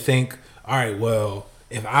to think, all right, well,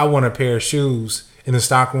 if I want a pair of shoes and the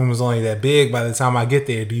stock room is only that big, by the time I get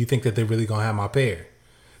there, do you think that they're really going to have my pair?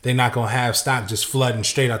 They're not going to have stock just flooding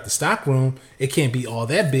straight out the stock room. It can't be all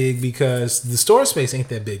that big because the store space ain't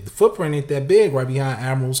that big. The footprint ain't that big right behind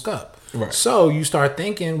Admiral's Cup. Right. So you start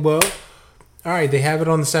thinking, well, all right, they have it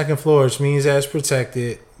on the second floor, which means that's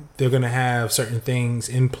protected. They're going to have certain things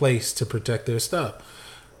in place to protect their stuff.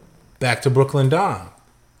 Back to Brooklyn Dom.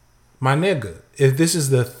 My nigga, if this is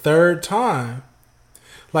the third time,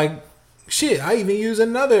 like, shit, I even use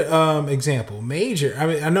another example. Major. I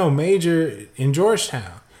mean, I know Major in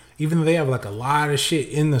Georgetown, even though they have like a lot of shit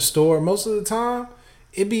in the store, most of the time,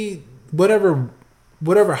 it be whatever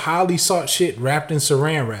highly sought shit wrapped in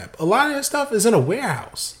saran wrap. A lot of that stuff is in a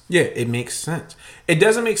warehouse. Yeah, it makes sense. It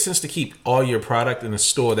doesn't make sense to keep all your product in a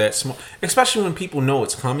store that small, especially when people know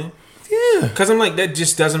it's coming. Yeah. Because I'm like, that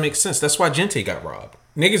just doesn't make sense. That's why Gente got robbed.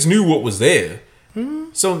 Niggas knew what was there. Mm-hmm.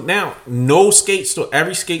 So now, no skate store,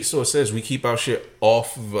 every skate store says we keep our shit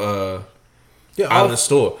off of, out of the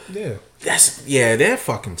store. Yeah. They're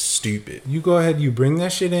fucking stupid. You go ahead, you bring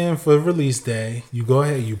that shit in for release day. You go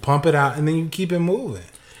ahead, you pump it out, and then you keep it moving.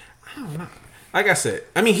 I don't know. Like I said,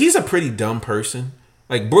 I mean, he's a pretty dumb person.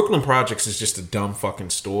 Like, Brooklyn Projects is just a dumb fucking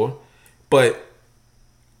store. But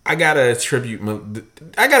I gotta attribute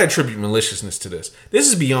maliciousness to this. This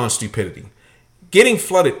is beyond stupidity. Getting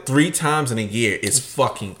flooded 3 times in a year is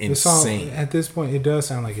fucking insane. At this point, it does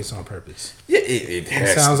sound like it's on purpose. Yeah, it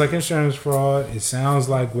sounds like insurance fraud. It sounds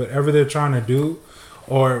like whatever they're trying to do,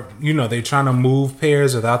 or they're trying to move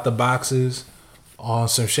pairs without the boxes on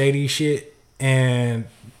some shady shit, and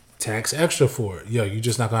tax extra for it. Yo, you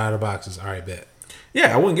just not gonna have the boxes. All right, bet.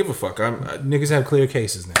 Yeah, I wouldn't give a fuck. Niggas have clear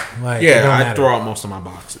cases now. Like, I throw out most of my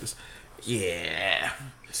boxes. Yeah.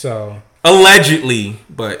 So allegedly,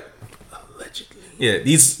 but yeah,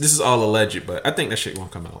 this is all alleged, but I think that shit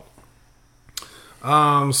won't come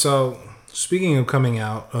out. So speaking of coming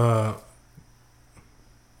out,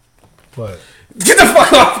 what? Get the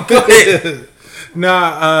fuck off! Go ahead.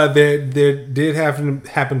 There did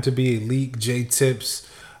happen to be a leak. J Tips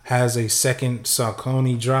has a second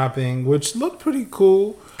Saucony dropping, which looked pretty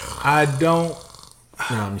cool. No,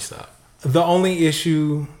 let me stop. The only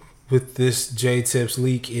issue with this J Tips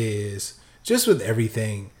leak is just with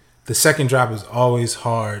everything. The second drop is always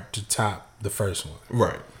hard to top the first one.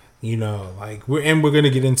 Right. You know, like we're gonna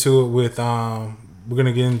get into it with the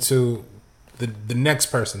next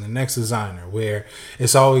person, the next designer, where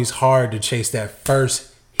it's always hard to chase that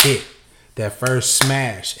first hit, that first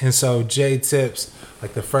smash. And so J Tips,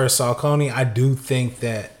 like the first Saucony, I do think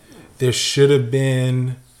that you should have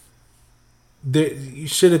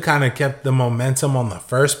kind of kept the momentum on the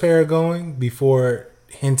first pair going before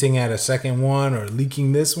hinting at a second one or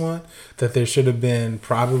leaking this one. That there should have been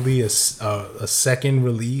probably a second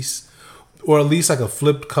release, or at least like a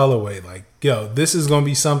flipped colorway. Like, yo, this is gonna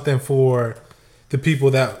be something for the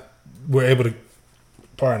people that were able to,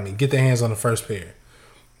 get their hands on the first pair.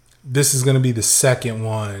 This is gonna be the second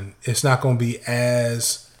one. It's not gonna be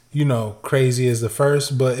as, crazy as the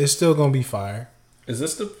first, but it's still gonna be fire. Is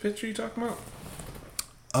this the picture you talking about?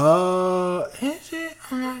 Is it?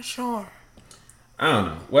 I'm not sure. I don't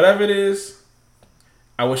know. Whatever it is,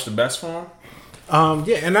 I wish the best for him.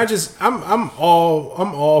 Yeah, and I'm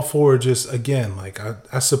all for just, again, like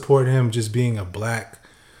I support him just being a black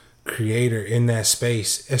creator in that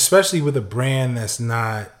space, especially with a brand that's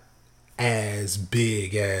not as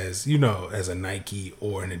big as, as a Nike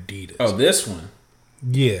or an Adidas. Oh, this one?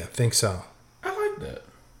 Yeah, I think so. I like that.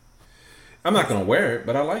 I'm not gonna wear it,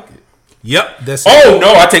 but I like it. Yep.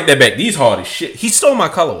 No, I take that back. These hard as shit. He stole my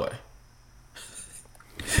colorway.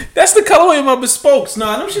 That's the colorway of my bespokes.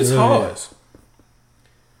 Nah, them shit's hard.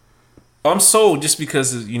 I'm sold just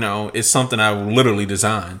because it's something I literally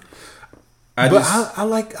designed. I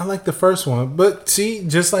like the first one, but see,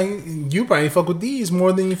 just like you probably fuck with these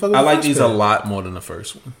more than you fuck with. I like these a lot more than the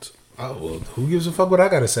first ones. Oh well, who gives a fuck what I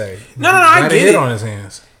gotta say? No, I get it. On his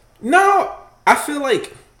hands. No, I feel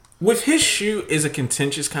like with his shoe is a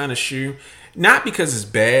contentious kind of shoe, not because it's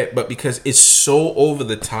bad, but because it's so over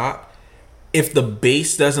the top. If the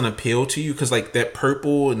base doesn't appeal to you, because like that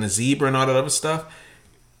purple and the zebra and all that other stuff,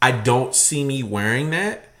 I don't see me wearing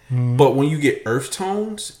that. Mm. But when you get earth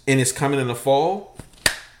tones and it's coming in the fall,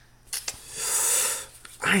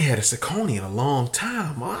 I ain't had a Saucony in a long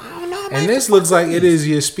time. I don't know. And this looks like it is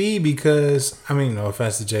your speed because, no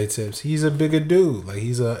offense to J Tips, he's a bigger dude. Like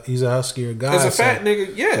he's a huskier guy. As a fat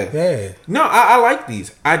nigga, yeah. Yeah. No, I like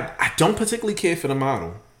these. I don't particularly care for the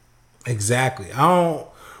model. Exactly. I don't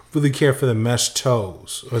really care for the mesh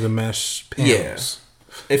toes or the mesh panels.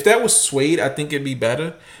 Yeah. If that was suede, I think it'd be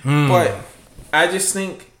better. But I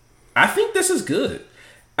think this is good.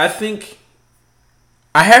 I think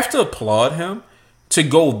I have to applaud him to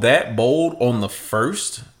go that bold on the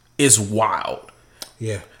first is wild.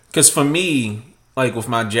 Yeah. Because for me, like with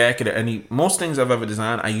my jacket or most things I've ever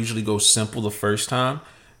designed, I usually go simple the first time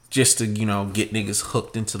just to, get niggas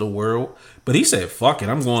hooked into the world. But he said, fuck it,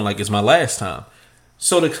 I'm going like it's my last time.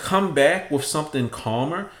 So to come back with something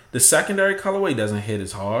calmer, the secondary colorway doesn't hit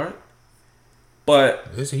as hard. But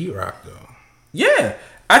it's heat rock though. Yeah,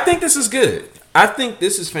 I think this is good. I think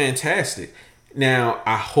this is fantastic. Now,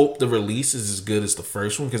 I hope the release is as good as the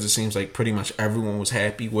first one because it seems like pretty much everyone was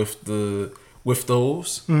happy with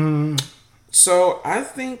those. Mm. So I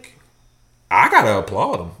think I gotta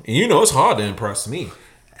applaud him. And it's hard to impress me.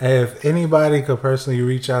 If anybody could personally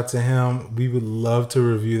reach out to him, we would love to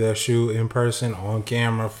review that shoe in person on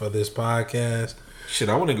camera for this podcast. Shit,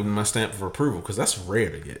 I want to give him my stamp for approval because that's rare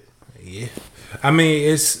to get. Yeah.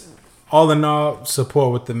 It's all in all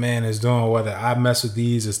support what the man is doing. Whether I mess with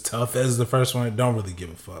these as tough as the first one, don't really give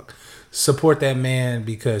a fuck. Support that man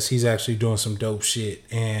because he's actually doing some dope shit.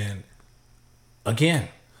 And again,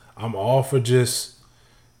 I'm all for just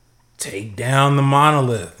take down the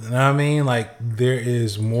monolith. You know what I mean? Like there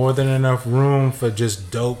is more than enough room for just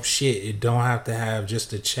dope shit. It don't have to have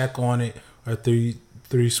just a check on it or three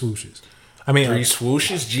swooshes. 3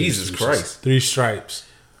 swooshes? Jesus Christ. 3 stripes.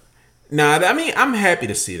 Nah, I'm happy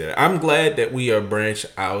to see that. I'm glad that we are branched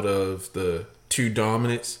out of the 2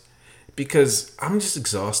 dominants because I'm just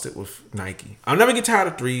exhausted with Nike. I'll never get tired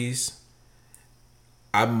of 3s.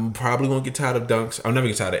 I'm probably gonna get tired of Dunks. I'll never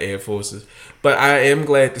get tired of Air Forces, but I am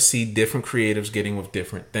glad to see different creatives getting with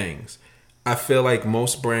different things. I feel like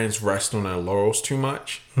most brands rest on their laurels too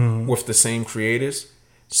much with the same creators.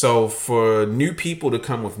 So for new people to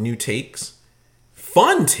come with new takes,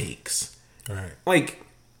 fun takes, Right. like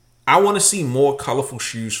I want to see more colorful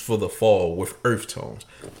shoes for the fall with earth tones.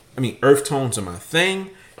 I mean, earth tones are my thing,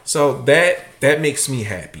 so that makes me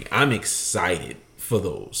happy. I'm excited for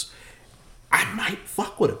those. I might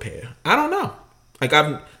fuck with a pair. I don't know. Like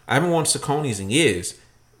I haven't worn Sauconys in years,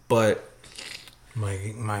 but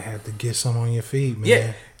Might have to get some on your feet, man.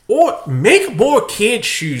 yeah. Or make more kid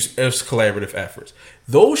shoes as collaborative efforts.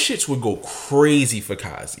 Those shits would go crazy for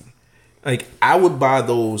Kazi. Like I would buy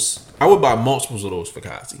those. I would buy multiples of those for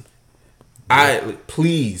Kazi.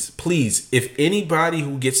 Please, if anybody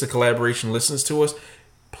who gets the collaboration listens to us,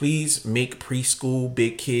 please make preschool,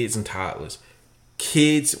 big kids, and toddlers.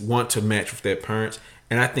 Kids want to match with their parents,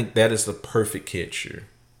 and I think that is the perfect kid shoe.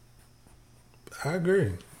 I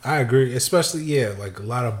agree. Especially, like a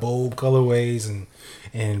lot of bold colorways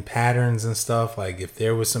and patterns and stuff. Like if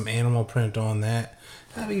there was some animal print on that,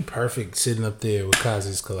 that'd be perfect sitting up there with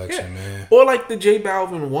Kazi's collection, man. Or like the J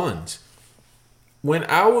Balvin ones. When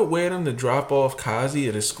I would wear them to drop off Kazi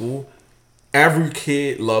at his school, every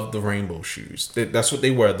kid loved the rainbow shoes. That's what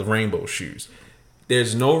they were, the rainbow shoes.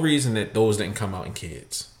 There's no reason that those didn't come out in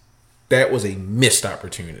kids. That was a missed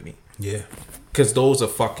opportunity. Yeah. Because those are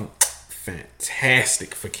fucking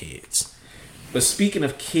fantastic for kids. But speaking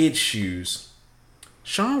of kids' shoes,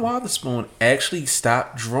 Sean Wotherspoon actually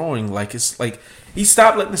stopped drawing like it's like he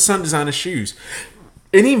stopped letting the son design his shoes.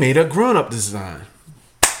 And he made a grown-up design.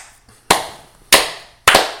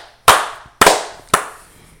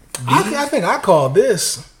 I think I called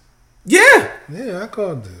this. Yeah. Yeah, I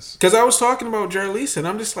called this. Because I was talking about Jerry Lisa, and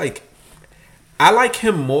I'm just like, I like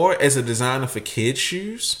him more as a designer for kids'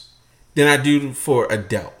 shoes than I do for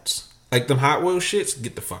adults. Like them Hot Wheels shits,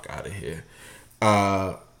 get the fuck out of here.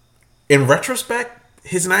 In retrospect,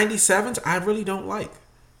 his 97s, I really don't like.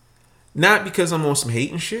 Not because I'm on some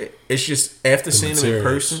hating shit. It's just after seeing them in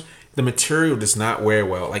person, the material does not wear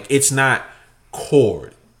well. Like it's not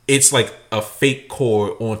cord. It's like a fake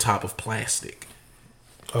cord on top of plastic.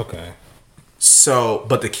 Okay. So,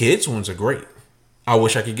 but the kids ones are great. I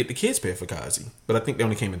wish I could get the kids pair for Kazi, but I think they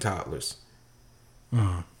only came in toddlers.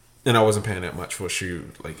 And I wasn't paying that much for a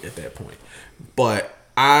shoe like at that point. But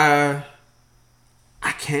I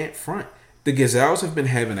can't front. The Gazelles have been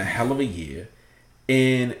having a hell of a year,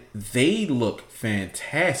 and they look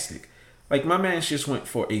fantastic. Like my man just went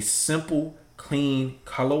for a simple, clean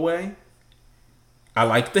colorway. I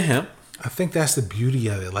like the hemp. I think that's the beauty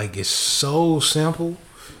of it. Like it's so simple.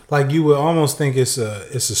 Like you would almost think it's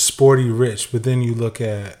a Sporty Rich, but then you look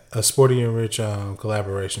at a Sporty and Rich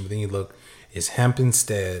collaboration, but then you look, it's hemp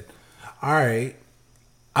instead. All right.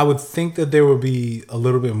 I would think that there would be a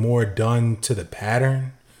little bit more done to the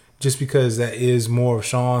pattern, just because that is more of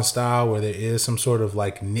Sean's style, where there is some sort of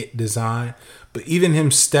like knit design. But even him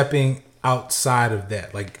stepping outside of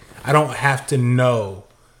that, like I don't have to know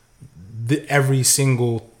every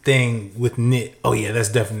single thing with knit. Oh yeah, that's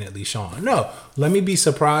definitely Sean. No, let me be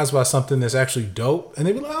surprised by something that's actually dope, and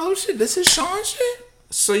they be like, "Oh shit, this is Sean shit."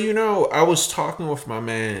 So I was talking with my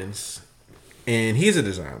man's, and he's a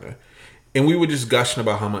designer, and we were just gushing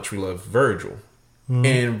about how much we love Virgil,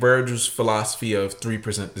 and Virgil's philosophy of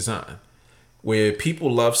 3% design, where people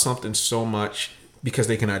love something so much because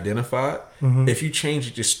they can identify it. If you change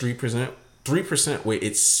it just 3% where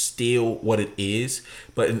it's still what it is,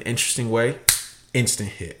 but in an interesting way, instant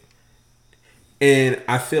hit. And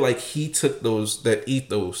I feel like he took that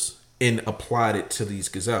ethos and applied it to these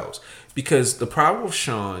Gazelles. Because the problem with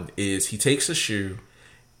Sean is he takes a shoe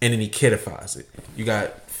and then he kidifies it. You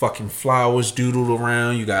got fucking flowers doodled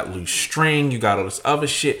around, you got loose string, you got all this other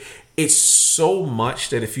shit. It's so much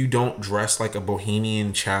that if you don't dress like a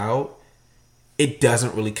bohemian child, it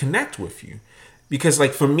doesn't really connect with you. Because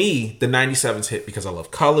like for me, the 97s hit because I love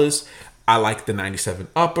colors. I like the 97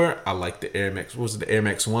 upper. I like the Air Max. What was it, the Air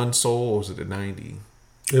Max 1 sole, or was it the 90?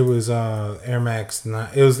 It was Air Max.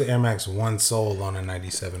 It was the Air Max 1 sole on a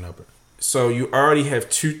 97 upper. So you already have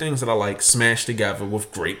two things that I like smashed together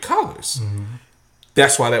with great colors.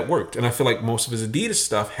 That's why that worked. And I feel like most of his Adidas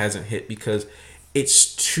stuff hasn't hit because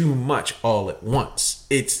it's too much all at once.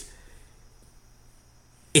 It's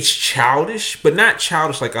childish, but not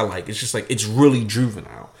childish like I like. It's just like it's really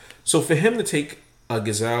juvenile. So for him to take a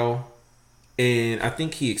Gazelle, and I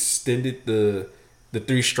think he extended the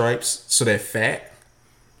 3 stripes so they're fat,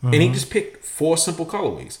 and he just picked 4 simple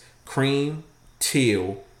colorways: cream,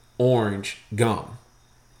 teal, orange, gum.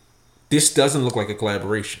 This doesn't look like a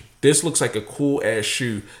collaboration. This looks like a cool ass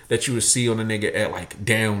shoe that you would see on a nigga at like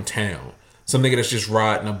downtown. Some nigga that's just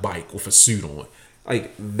riding a bike with a suit on.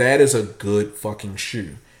 Like, that is a good fucking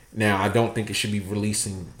shoe. Now, I don't think it should be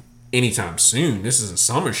releasing anytime soon. This is a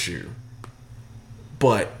summer shoe.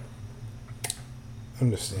 But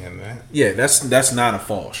understand that. Yeah, that's not a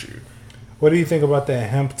fall shoe. What do you think about that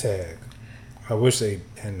hemp tag? I wish they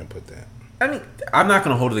hadn't put that. I mean, I'm not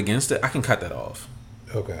gonna hold it against it. I can cut that off.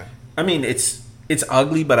 Okay. I mean, it's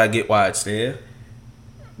ugly, but I get why it's there.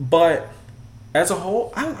 But as a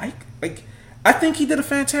whole, I think he did a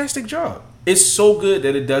fantastic job. It's so good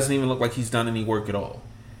that it doesn't even look like he's done any work at all.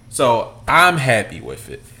 So I'm happy with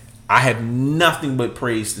it. I have nothing but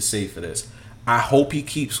praise to say for this. I hope he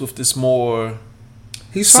keeps with this more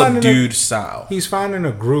subdued style. He's finding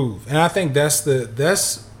a groove, and I think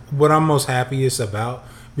that's what I'm most happiest about.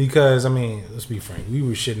 Because I mean, let's be frank, we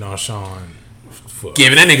were shitting on Sean for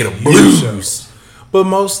giving that nigga the blues, but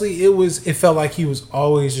mostly it felt like he was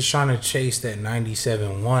always just trying to chase that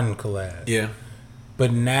 97.1 collab. Yeah.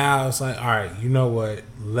 But now it's like, all right, you know what?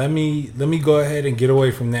 Let me go ahead and get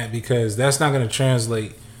away from that, because that's not going to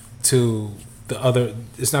translate to the other.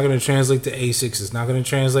 It's not going to translate to Asics. It's not going to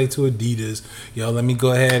translate to Adidas. Yo, let me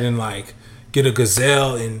go ahead and like get a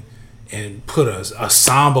Gazelle and put a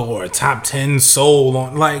Samba or a top 10 Soul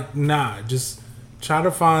on. Like, nah, just try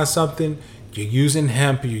to find something. You're using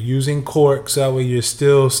hemp, you're using cork, so that way you're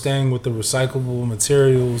still staying with the recyclable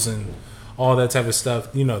materials and all that type of stuff,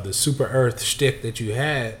 you know, the super earth shtick that you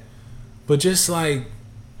had. But just like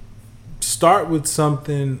start with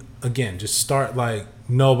something, again, just start like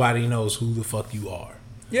nobody knows who the fuck you are.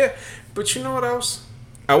 Yeah, but you know what else?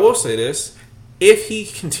 I will say this. If he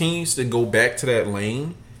continues to go back to that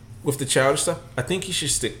lane with the childish stuff, I think he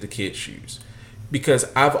should stick to kid shoes.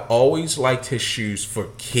 Because I've always liked his shoes for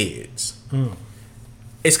kids.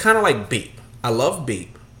 It's kind of like Bape. I love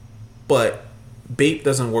Bape, but Bape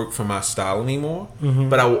doesn't work for my style anymore.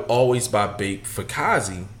 But I will always buy Bape for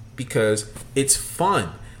Kazi because it's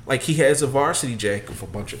fun. Like, he has a varsity jacket with a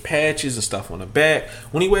bunch of patches and stuff on the back.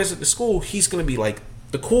 When he wears it to school, he's going to be like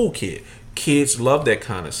the cool kid. Kids love that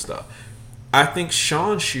kind of stuff. I think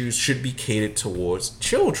Sean's shoes should be catered towards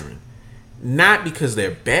children. Not because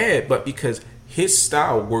they're bad, but because his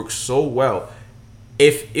style works so well.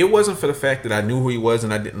 If it wasn't for the fact that I knew who he was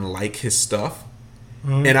and I didn't like his stuff,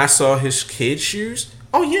 and I saw his kids' shoes,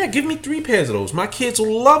 oh yeah, give me 3 pairs of those. My kids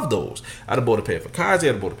will love those. I'd have bought a pair for Kazi.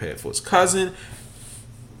 I'd have bought a pair for his cousin.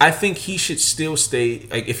 I think he should still stay,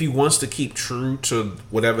 like, if he wants to keep true to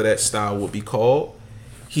whatever that style would be called,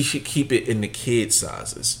 he should keep it in the kid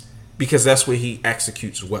sizes, because that's where he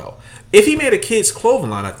executes well. If he made a kid's clothing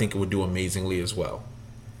line, I think it would do amazingly as well.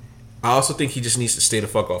 I also think he just needs to stay the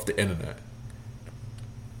fuck off the internet.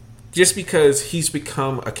 Just because he's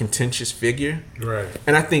become a contentious figure. Right.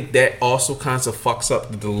 And I think that also kind of fucks up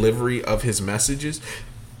the delivery of his messages.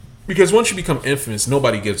 Because once you become infamous,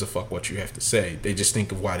 nobody gives a fuck what you have to say. They just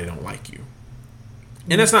think of why they don't like you.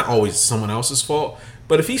 And that's not always someone else's fault.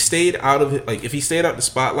 But if he stayed out of it, like if he stayed out the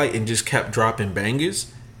spotlight and just kept dropping bangers,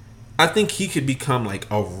 I think he could become like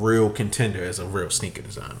a real contender as a real sneaker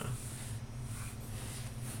designer.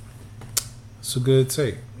 It's a good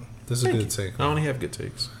take. That's a good take. I only have good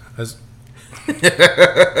takes. That's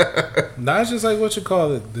just like what you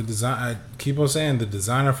call it. The design. I keep on saying the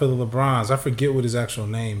designer for the LeBrons. I forget what his actual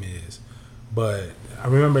name is, but I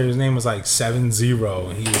remember his name was like 7-0,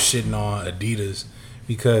 and he was shitting on Adidas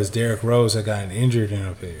because Derrick Rose had gotten injured in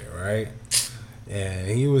a pair, right?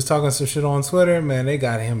 And he was talking some shit on Twitter. Man, they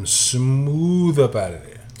got him smooth up out of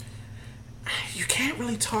there. You can't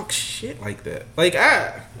really talk shit like that. Like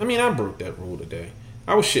I mean, I broke that rule today.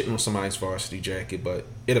 I was shitting on somebody's varsity jacket, but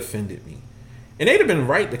it offended me. And they'd have been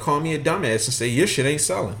right to call me a dumbass and say, your shit ain't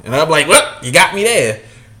selling. And I'm like, well, you got me there.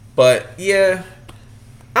 But, yeah,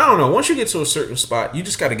 I don't know. Once you get to a certain spot, you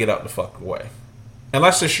just got to get out the fuck way.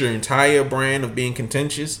 Unless it's your entire brand of being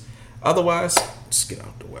contentious. Otherwise, just get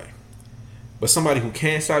out the way. But somebody who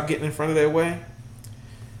can't stop getting in front of their way,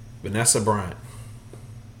 Vanessa Bryant.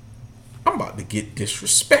 I'm about to get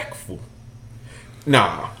disrespectful.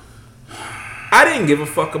 Nah. I didn't give a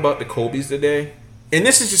fuck about the Kobe's today. And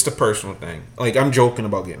this is just a personal thing. Like, I'm joking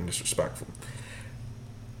about getting disrespectful.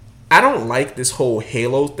 I don't like this whole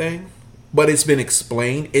Halo thing, but it's been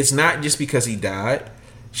explained. It's not just because he died.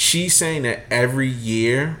 She's saying that every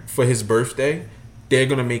year for his birthday, they're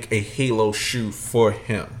going to make a Halo shoe for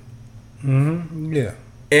him. Mm-hmm. Yeah.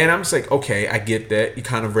 And I'm just like, okay, I get that. You're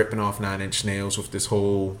kind of ripping off 9 Inch Nails with this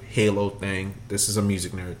whole Halo thing. This is a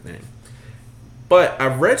music nerd thing. But I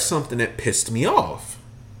read something that pissed me off.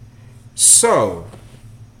 So,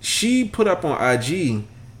 she put up on IG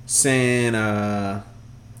saying,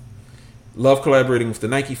 Love collaborating with the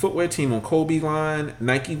Nike footwear team on Kobe line.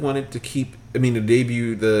 Nike wanted to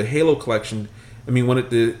debut the Halo collection.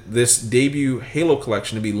 This debut Halo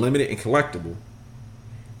collection to be limited and collectible.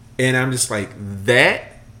 And I'm just like,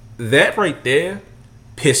 that right there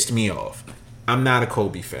pissed me off. I'm not a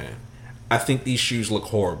Kobe fan. I think these shoes look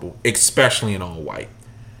horrible, especially in all white.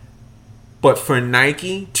 But for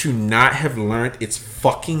Nike to not have learned its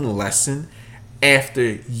fucking lesson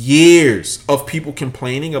after years of people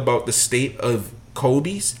complaining about the state of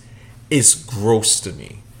Kobe's is gross to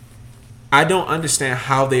me. I don't understand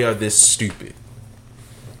how they are this stupid.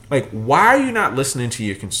 Like, why are you not listening to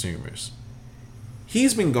your consumers?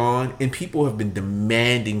 He's been gone and people have been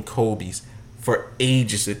demanding Kobe's for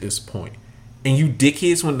ages at this point. And you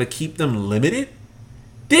dickheads wanted to keep them limited?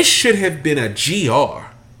 This should have been a GR.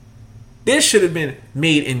 This should have been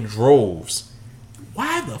made in droves.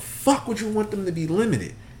 Why the fuck would you want them to be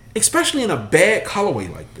limited? Especially in a bad colorway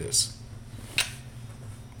like this.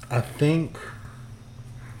 I think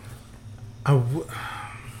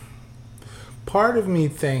part of me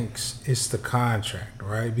thinks it's the contract,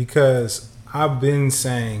 right? Because I've been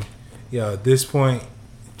saying, at this point,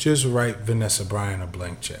 just write Vanessa Bryant a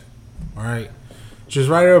blank check, all right? Just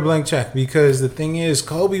write her a blank check, because the thing is,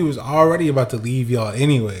 Kobe was already about to leave y'all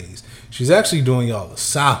anyways. She's actually doing y'all a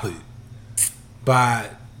solid by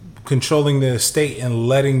controlling the estate and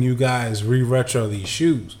letting you guys re-retro these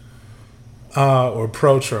shoes or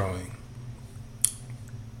pro-troing.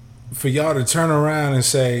 For y'all to turn around and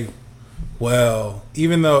say, well,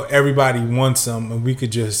 even though everybody wants them and we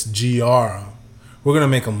could just GR them, we're going to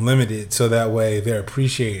make them limited so that way they're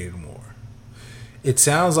appreciated more. It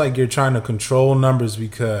sounds like you're trying to control numbers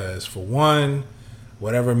because, for one,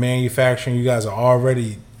 whatever manufacturing you guys are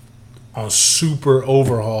already on super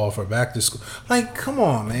overhaul for back to school. Like, come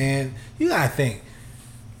on, man. You got to think.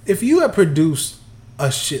 If you had produced a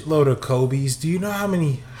shitload of Kobe's, do you know how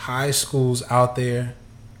many high schools out there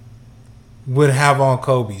would have on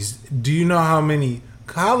Kobe's? Do you know how many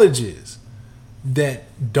colleges that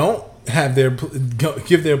don't have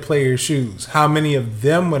give their players shoes? How many of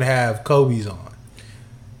them would have Kobe's on?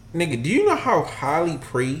 Nigga, do you know how highly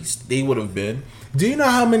praised they would have been? Do you know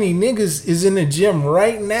how many niggas is in the gym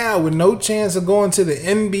right now with no chance of going to the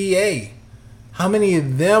NBA? How many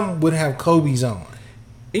of them would have Kobe's on?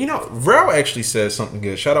 You know, Rel actually said something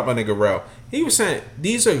good. Shout out my nigga Rel. He was saying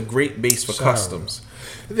these are great base for customs.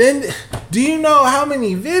 Then, do you know how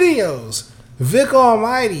many videos Vic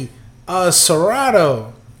Almighty,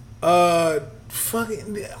 Serato,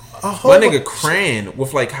 fucking a whole my nigga Cran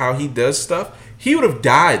with like how he does stuff, he would have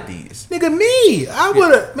dyed these. Nigga, me, I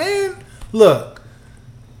would have, man. Look,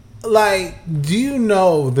 like, do you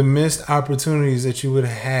know the missed opportunities that you would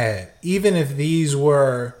have had, even if these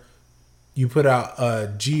were, you put out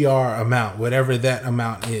a GR amount, whatever that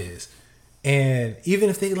amount is. And even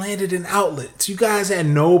if they landed in outlets, you guys had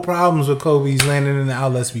no problems with Kobe's landing in the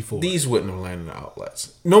outlets before. These wouldn't have landed in the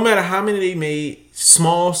outlets. No matter how many they made,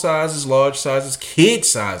 small sizes, large sizes, kid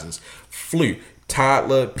sizes, flew.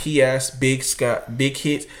 Toddler, PS, Big Scott, Big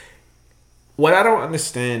Hits. What I don't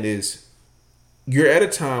understand is you're at a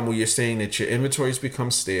time where you're saying that your inventory's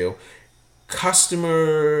become stale.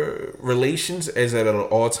 Customer relations is at an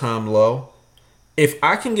all-time low. If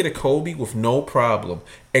I can get a Kobe with no problem,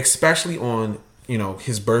 especially on,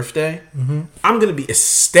 his birthday, I'm going to be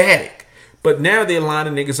ecstatic. But now they're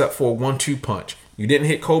lining niggas up for a 1-2 punch. You didn't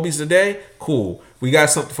hit Kobe's today? Cool. We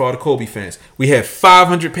got something for all the Kobe fans. We have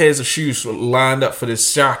 500 pairs of shoes lined up for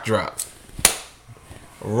this shock drop.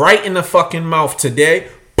 Right in the fucking mouth today.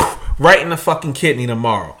 Right in the fucking kidney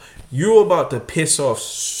tomorrow. You're about to piss off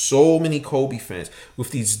so many Kobe fans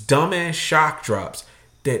with these dumbass shock drops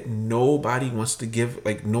that nobody wants to give,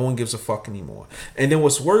 like no one gives a fuck anymore. And then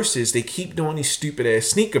what's worse is they keep doing these stupid ass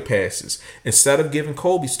sneaker passes. Instead of giving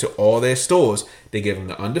Kobe's to all their stores, they give them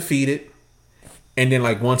the Undefeated and then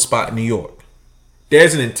like one spot in New York.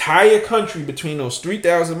 There's an entire country between those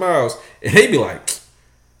 3,000 miles and they be like,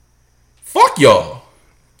 fuck y'all.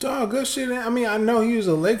 Dog, good shit. I mean, I know he was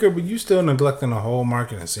a Laker, but you still neglecting the whole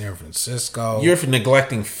market in San Francisco. You're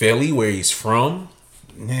neglecting Philly, where he's from.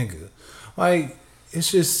 Nigga. Like,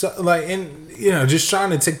 it's just like, and just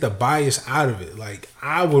trying to take the bias out of it. Like,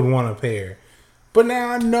 I would want a pair, but now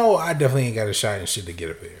I know I definitely ain't got a shot and shit to get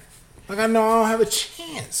a pair. Like, I know I don't have a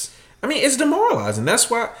chance. I mean, it's demoralizing. That's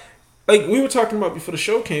why, like we were talking about before the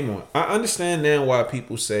show came on. I understand now why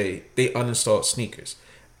people say they uninstalled sneakers.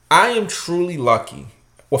 I am truly lucky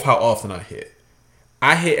with how often I hit.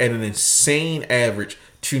 I hit at an insane average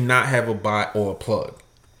to not have a buy or a plug.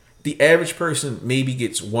 The average person maybe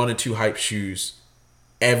gets 1 or 2 hype shoes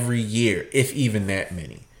every year, if even that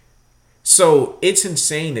many. So it's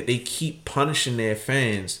insane that they keep punishing their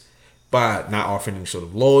fans by not offering any sort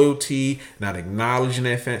of loyalty, not acknowledging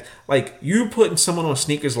their fans. Like, you putting someone on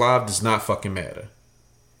Sneakers Live does not fucking matter.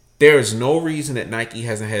 There is no reason that Nike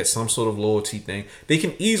hasn't had some sort of loyalty thing. They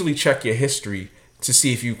can easily check your history to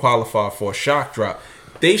see if you qualify for a shock drop.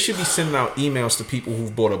 They should be sending out emails to people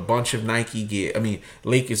who've bought a bunch of Nike gear,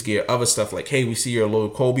 Lakers gear, other stuff like, hey, we see you're a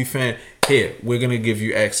loyal Kobe fan. Here, we're going to give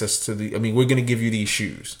you access to we're going to give you these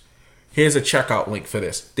shoes. Here's a checkout link for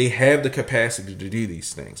this. They have the capacity to do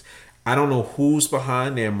these things. I don't know who's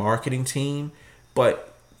behind their marketing team,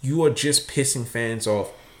 but you are just pissing fans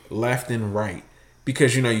off left and right.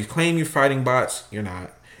 Because, you claim you're fighting bots, you're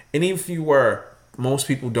not. And even if you were, most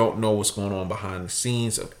people don't know what's going on behind the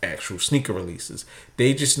scenes of actual sneaker releases.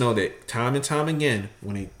 They just know that time and time again,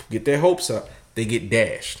 when they get their hopes up, they get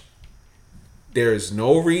dashed. There is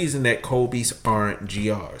no reason that Kobe's aren't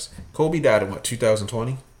GRs. Kobe died in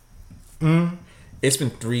 2020? It's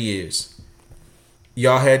been 3 years.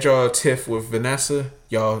 Y'all had y'all tiff with Vanessa.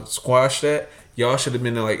 Y'all squashed that. Y'all should have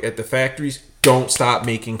been at the factories. Don't stop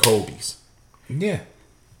making Kobe's. Yeah.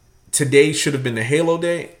 Today should have been the Halo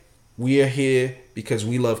Day. We are here because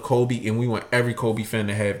we love Kobe and we want every Kobe fan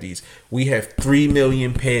to have these. We have 3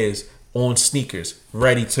 million pairs on sneakers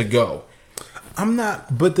ready to go. I'm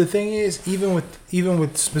not, but the thing is, even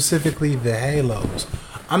with specifically the Halos,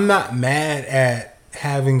 I'm not mad at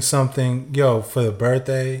having something, for the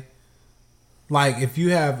birthday. Like, if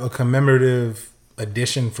you have a commemorative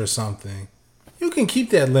edition for something, you can keep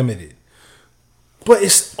that limited. But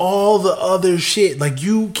it's all the other shit. Like,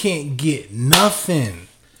 you can't get nothing.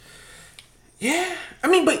 Yeah.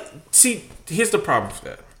 But see, here's the problem with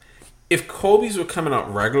that. If Kobe's were coming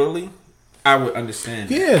out regularly, I would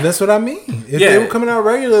understand. Yeah, that's what I mean. If they were coming out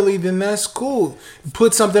regularly, then that's cool.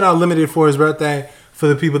 Put something out limited for his birthday for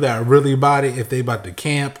the people that are really about it, if they about to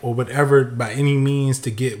camp or whatever, by any means, to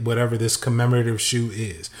get whatever this commemorative shoe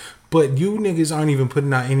is. But you niggas aren't even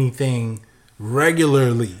putting out anything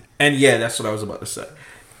regularly. And yeah, that's what I was about to say.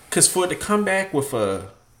 Because for it to come back with a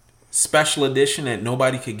special edition that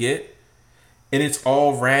nobody could get, and it's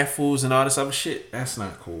all raffles and all this other shit, that's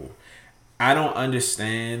not cool. I don't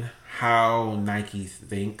understand how Nike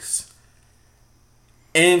thinks.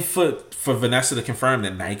 And for Vanessa to confirm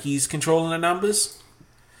that Nike's controlling the numbers.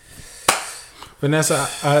 Vanessa,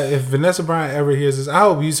 if Vanessa Bryant ever hears this, I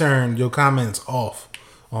hope you turn your comments off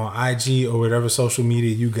on IG or whatever social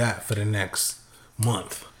media you got for the next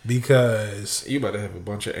month. Because you about to have a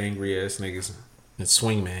bunch of angry ass niggas and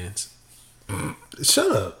swingmans.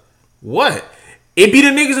 Shut up. What? It be the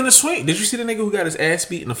niggas in the swing. Did you see the nigga who got his ass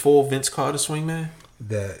beat in the full Vince Carter swingman?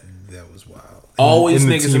 That was wild. Always in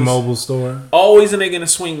the niggas T-Mobile store. Always a nigga in a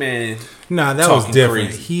swingman. Nah, that was different.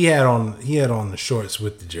 Crazy. He had on the shorts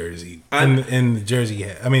with the jersey, and the jersey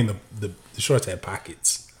had. The shorts had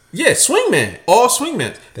pockets. Yeah, swingman. All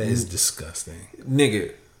swingmen. That is disgusting,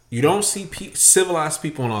 nigga. You don't see civilized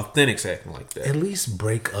people and authentics acting like that. At least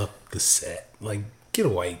break up the set. Like, get a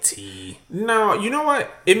white tee. No, you know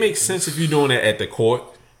what? It makes sense if you're doing that at the court.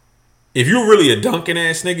 If you're really a dunking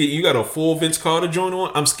ass nigga, you got a full Vince Carter joint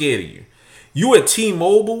on, I'm scared of you. You at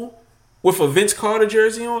T-Mobile with a Vince Carter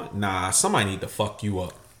jersey on? Nah, somebody need to fuck you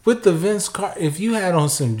up. With the Vince Carter, if you had on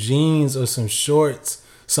some jeans or some shorts,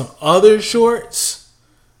 some other shorts,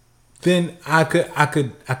 then I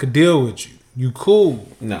could deal with you. You cool.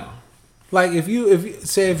 No. Like if you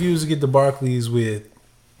was to get the Barclays with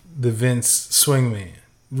the Vince swingman,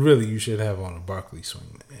 really you should have on a Barkley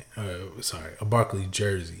swingman. A Barkley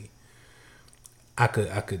jersey. I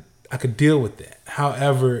could deal with that.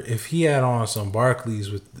 However, if he had on some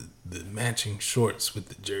Barclays with the matching shorts with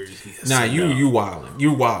the jersey, nah, you wildin'.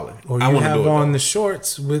 You wildin'. Or you have on the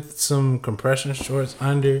shorts with some compression shorts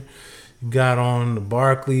under. You got on the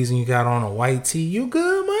Barclays and you got on a white tee, you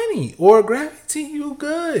good money. Or a graphic tee, you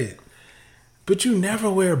good. But you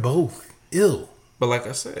never wear both. Ill. But like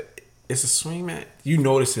I said, it's a swingman. You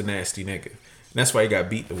notice a nasty nigga. And that's why he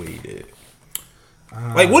got beat the way he did.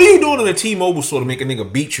 Like, what are you doing in a T-Mobile store to make a nigga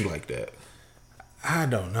beat you like that? I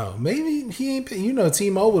don't know. Maybe he ain't.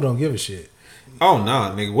 T-Mobile don't give a shit. Oh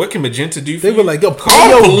nah, nigga. What can Magenta do for you? They were like, yo, call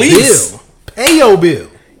your police. Bill. Pay your bill.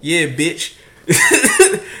 Yeah, bitch.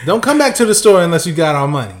 Don't come back to the store unless you got our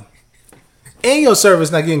money. And your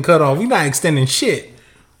service not getting cut off. We not extending shit.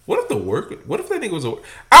 What if that nigga was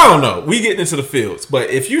I don't know. We getting into the fields. But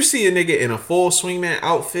if you see a nigga in a full swingman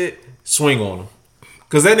outfit, swing on him.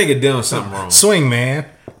 Because that nigga done something wrong. Swing, man.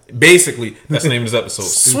 Basically, that's the name of this episode.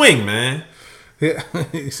 Swing, man. Yeah.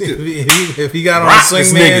 if he got on a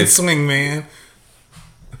swing man.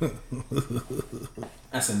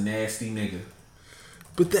 That's a nasty nigga.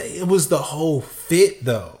 But it was the whole fit,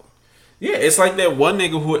 though. Yeah, it's like that one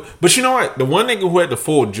nigga who. But you know what? The one nigga who had the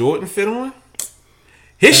full Jordan fit on,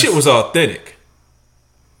 his shit was authentic.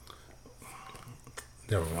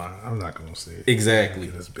 Never mind. I'm not gonna say it. Exactly.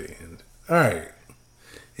 This band. All right.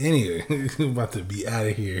 Anyway, we're about to be out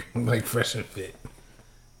of here like fresh and fit.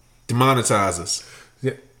 Demonetize us.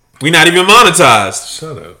 Yeah. We not even monetized.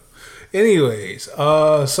 Shut up. Anyways,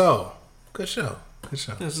 so good show. Good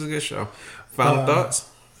show. This is a good show. Final thoughts?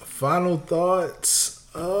 Final thoughts.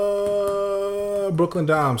 Brooklyn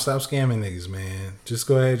Dom, stop scamming niggas, man. Just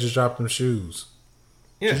go ahead, just drop them shoes.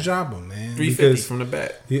 Yeah. Just drop them, man. $350 from the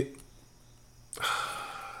back. Do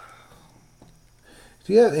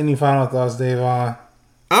you have any final thoughts, Davon?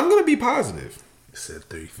 I'm gonna be positive. You said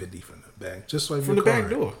 $350 from the back. Just swipe From your the card.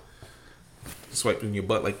 back door. Swiping your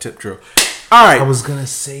butt like tip drill. All right. I was gonna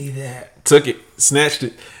say that. Took it. Snatched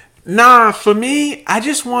it. Nah, for me, I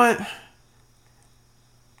just want...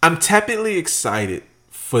 I'm tepidly excited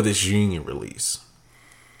for this Union release.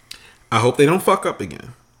 I hope they don't fuck up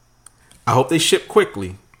again. I hope they ship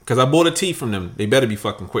quickly. Because I bought a tee from them. They better be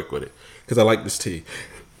fucking quick with it. Because I like this tee.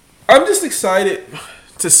 I'm just excited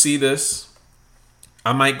to see this.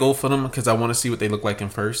 I might go for them because I want to see what they look like in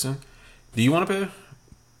person. Do you want a pair?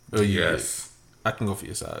 Or Yes. I can go for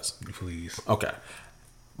your size. Please. Okay.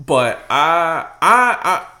 But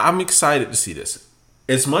I'm excited to see this.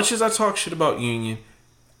 As much as I talk shit about Union,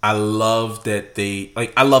 I love that they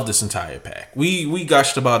I love this entire pack. We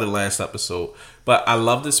gushed about it last episode, but I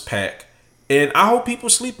love this pack, and I hope people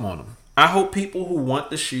sleep on them. I hope people who want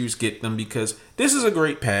the shoes get them because this is a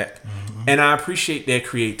great pack, and I appreciate their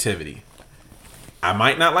creativity. I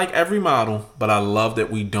might not like every model, but I love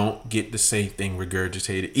that we don't get the same thing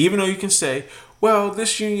regurgitated. Even though you can say, well,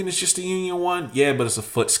 this Union is just a Union 1. Yeah, but it's a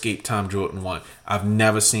Footscape Tom Jordan 1. I've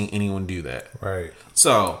never seen anyone do that. Right.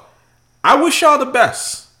 So, I wish y'all the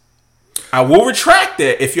best. I will retract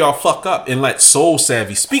that if y'all fuck up and let Soul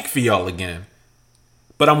Savvy speak for y'all again.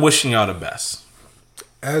 But I'm wishing y'all the best.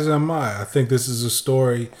 As am I. I think this is a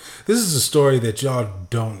story. This is a story that y'all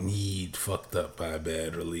don't need fucked up by a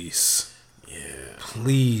bad release. Yeah.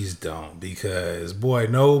 Please don't, because boy,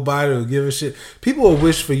 nobody will give a shit. People will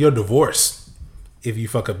wish for your divorce if you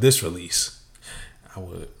fuck up this release. I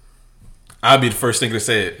would. I'd be the first nigga to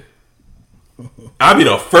say it. I'd be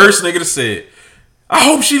the first nigga to say it. I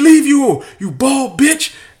hope she leave you, you bald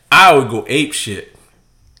bitch. I would go ape shit.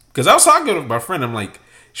 Because I was talking to my friend, I'm like,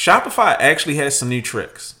 Shopify actually has some new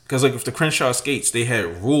tricks. Because like with the Crenshaw skates, they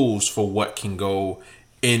had rules for what can go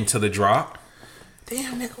into the drop.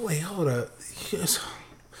 Damn, nigga, wait, hold up.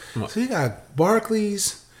 So you got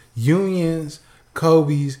Barclays, Unions,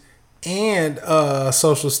 Kobe's, and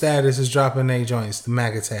Social Status is dropping their joints, the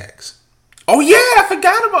Mac Attacks. Oh yeah, I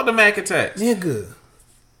forgot about the Mac Attacks. Nigga.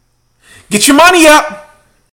 Get your money up.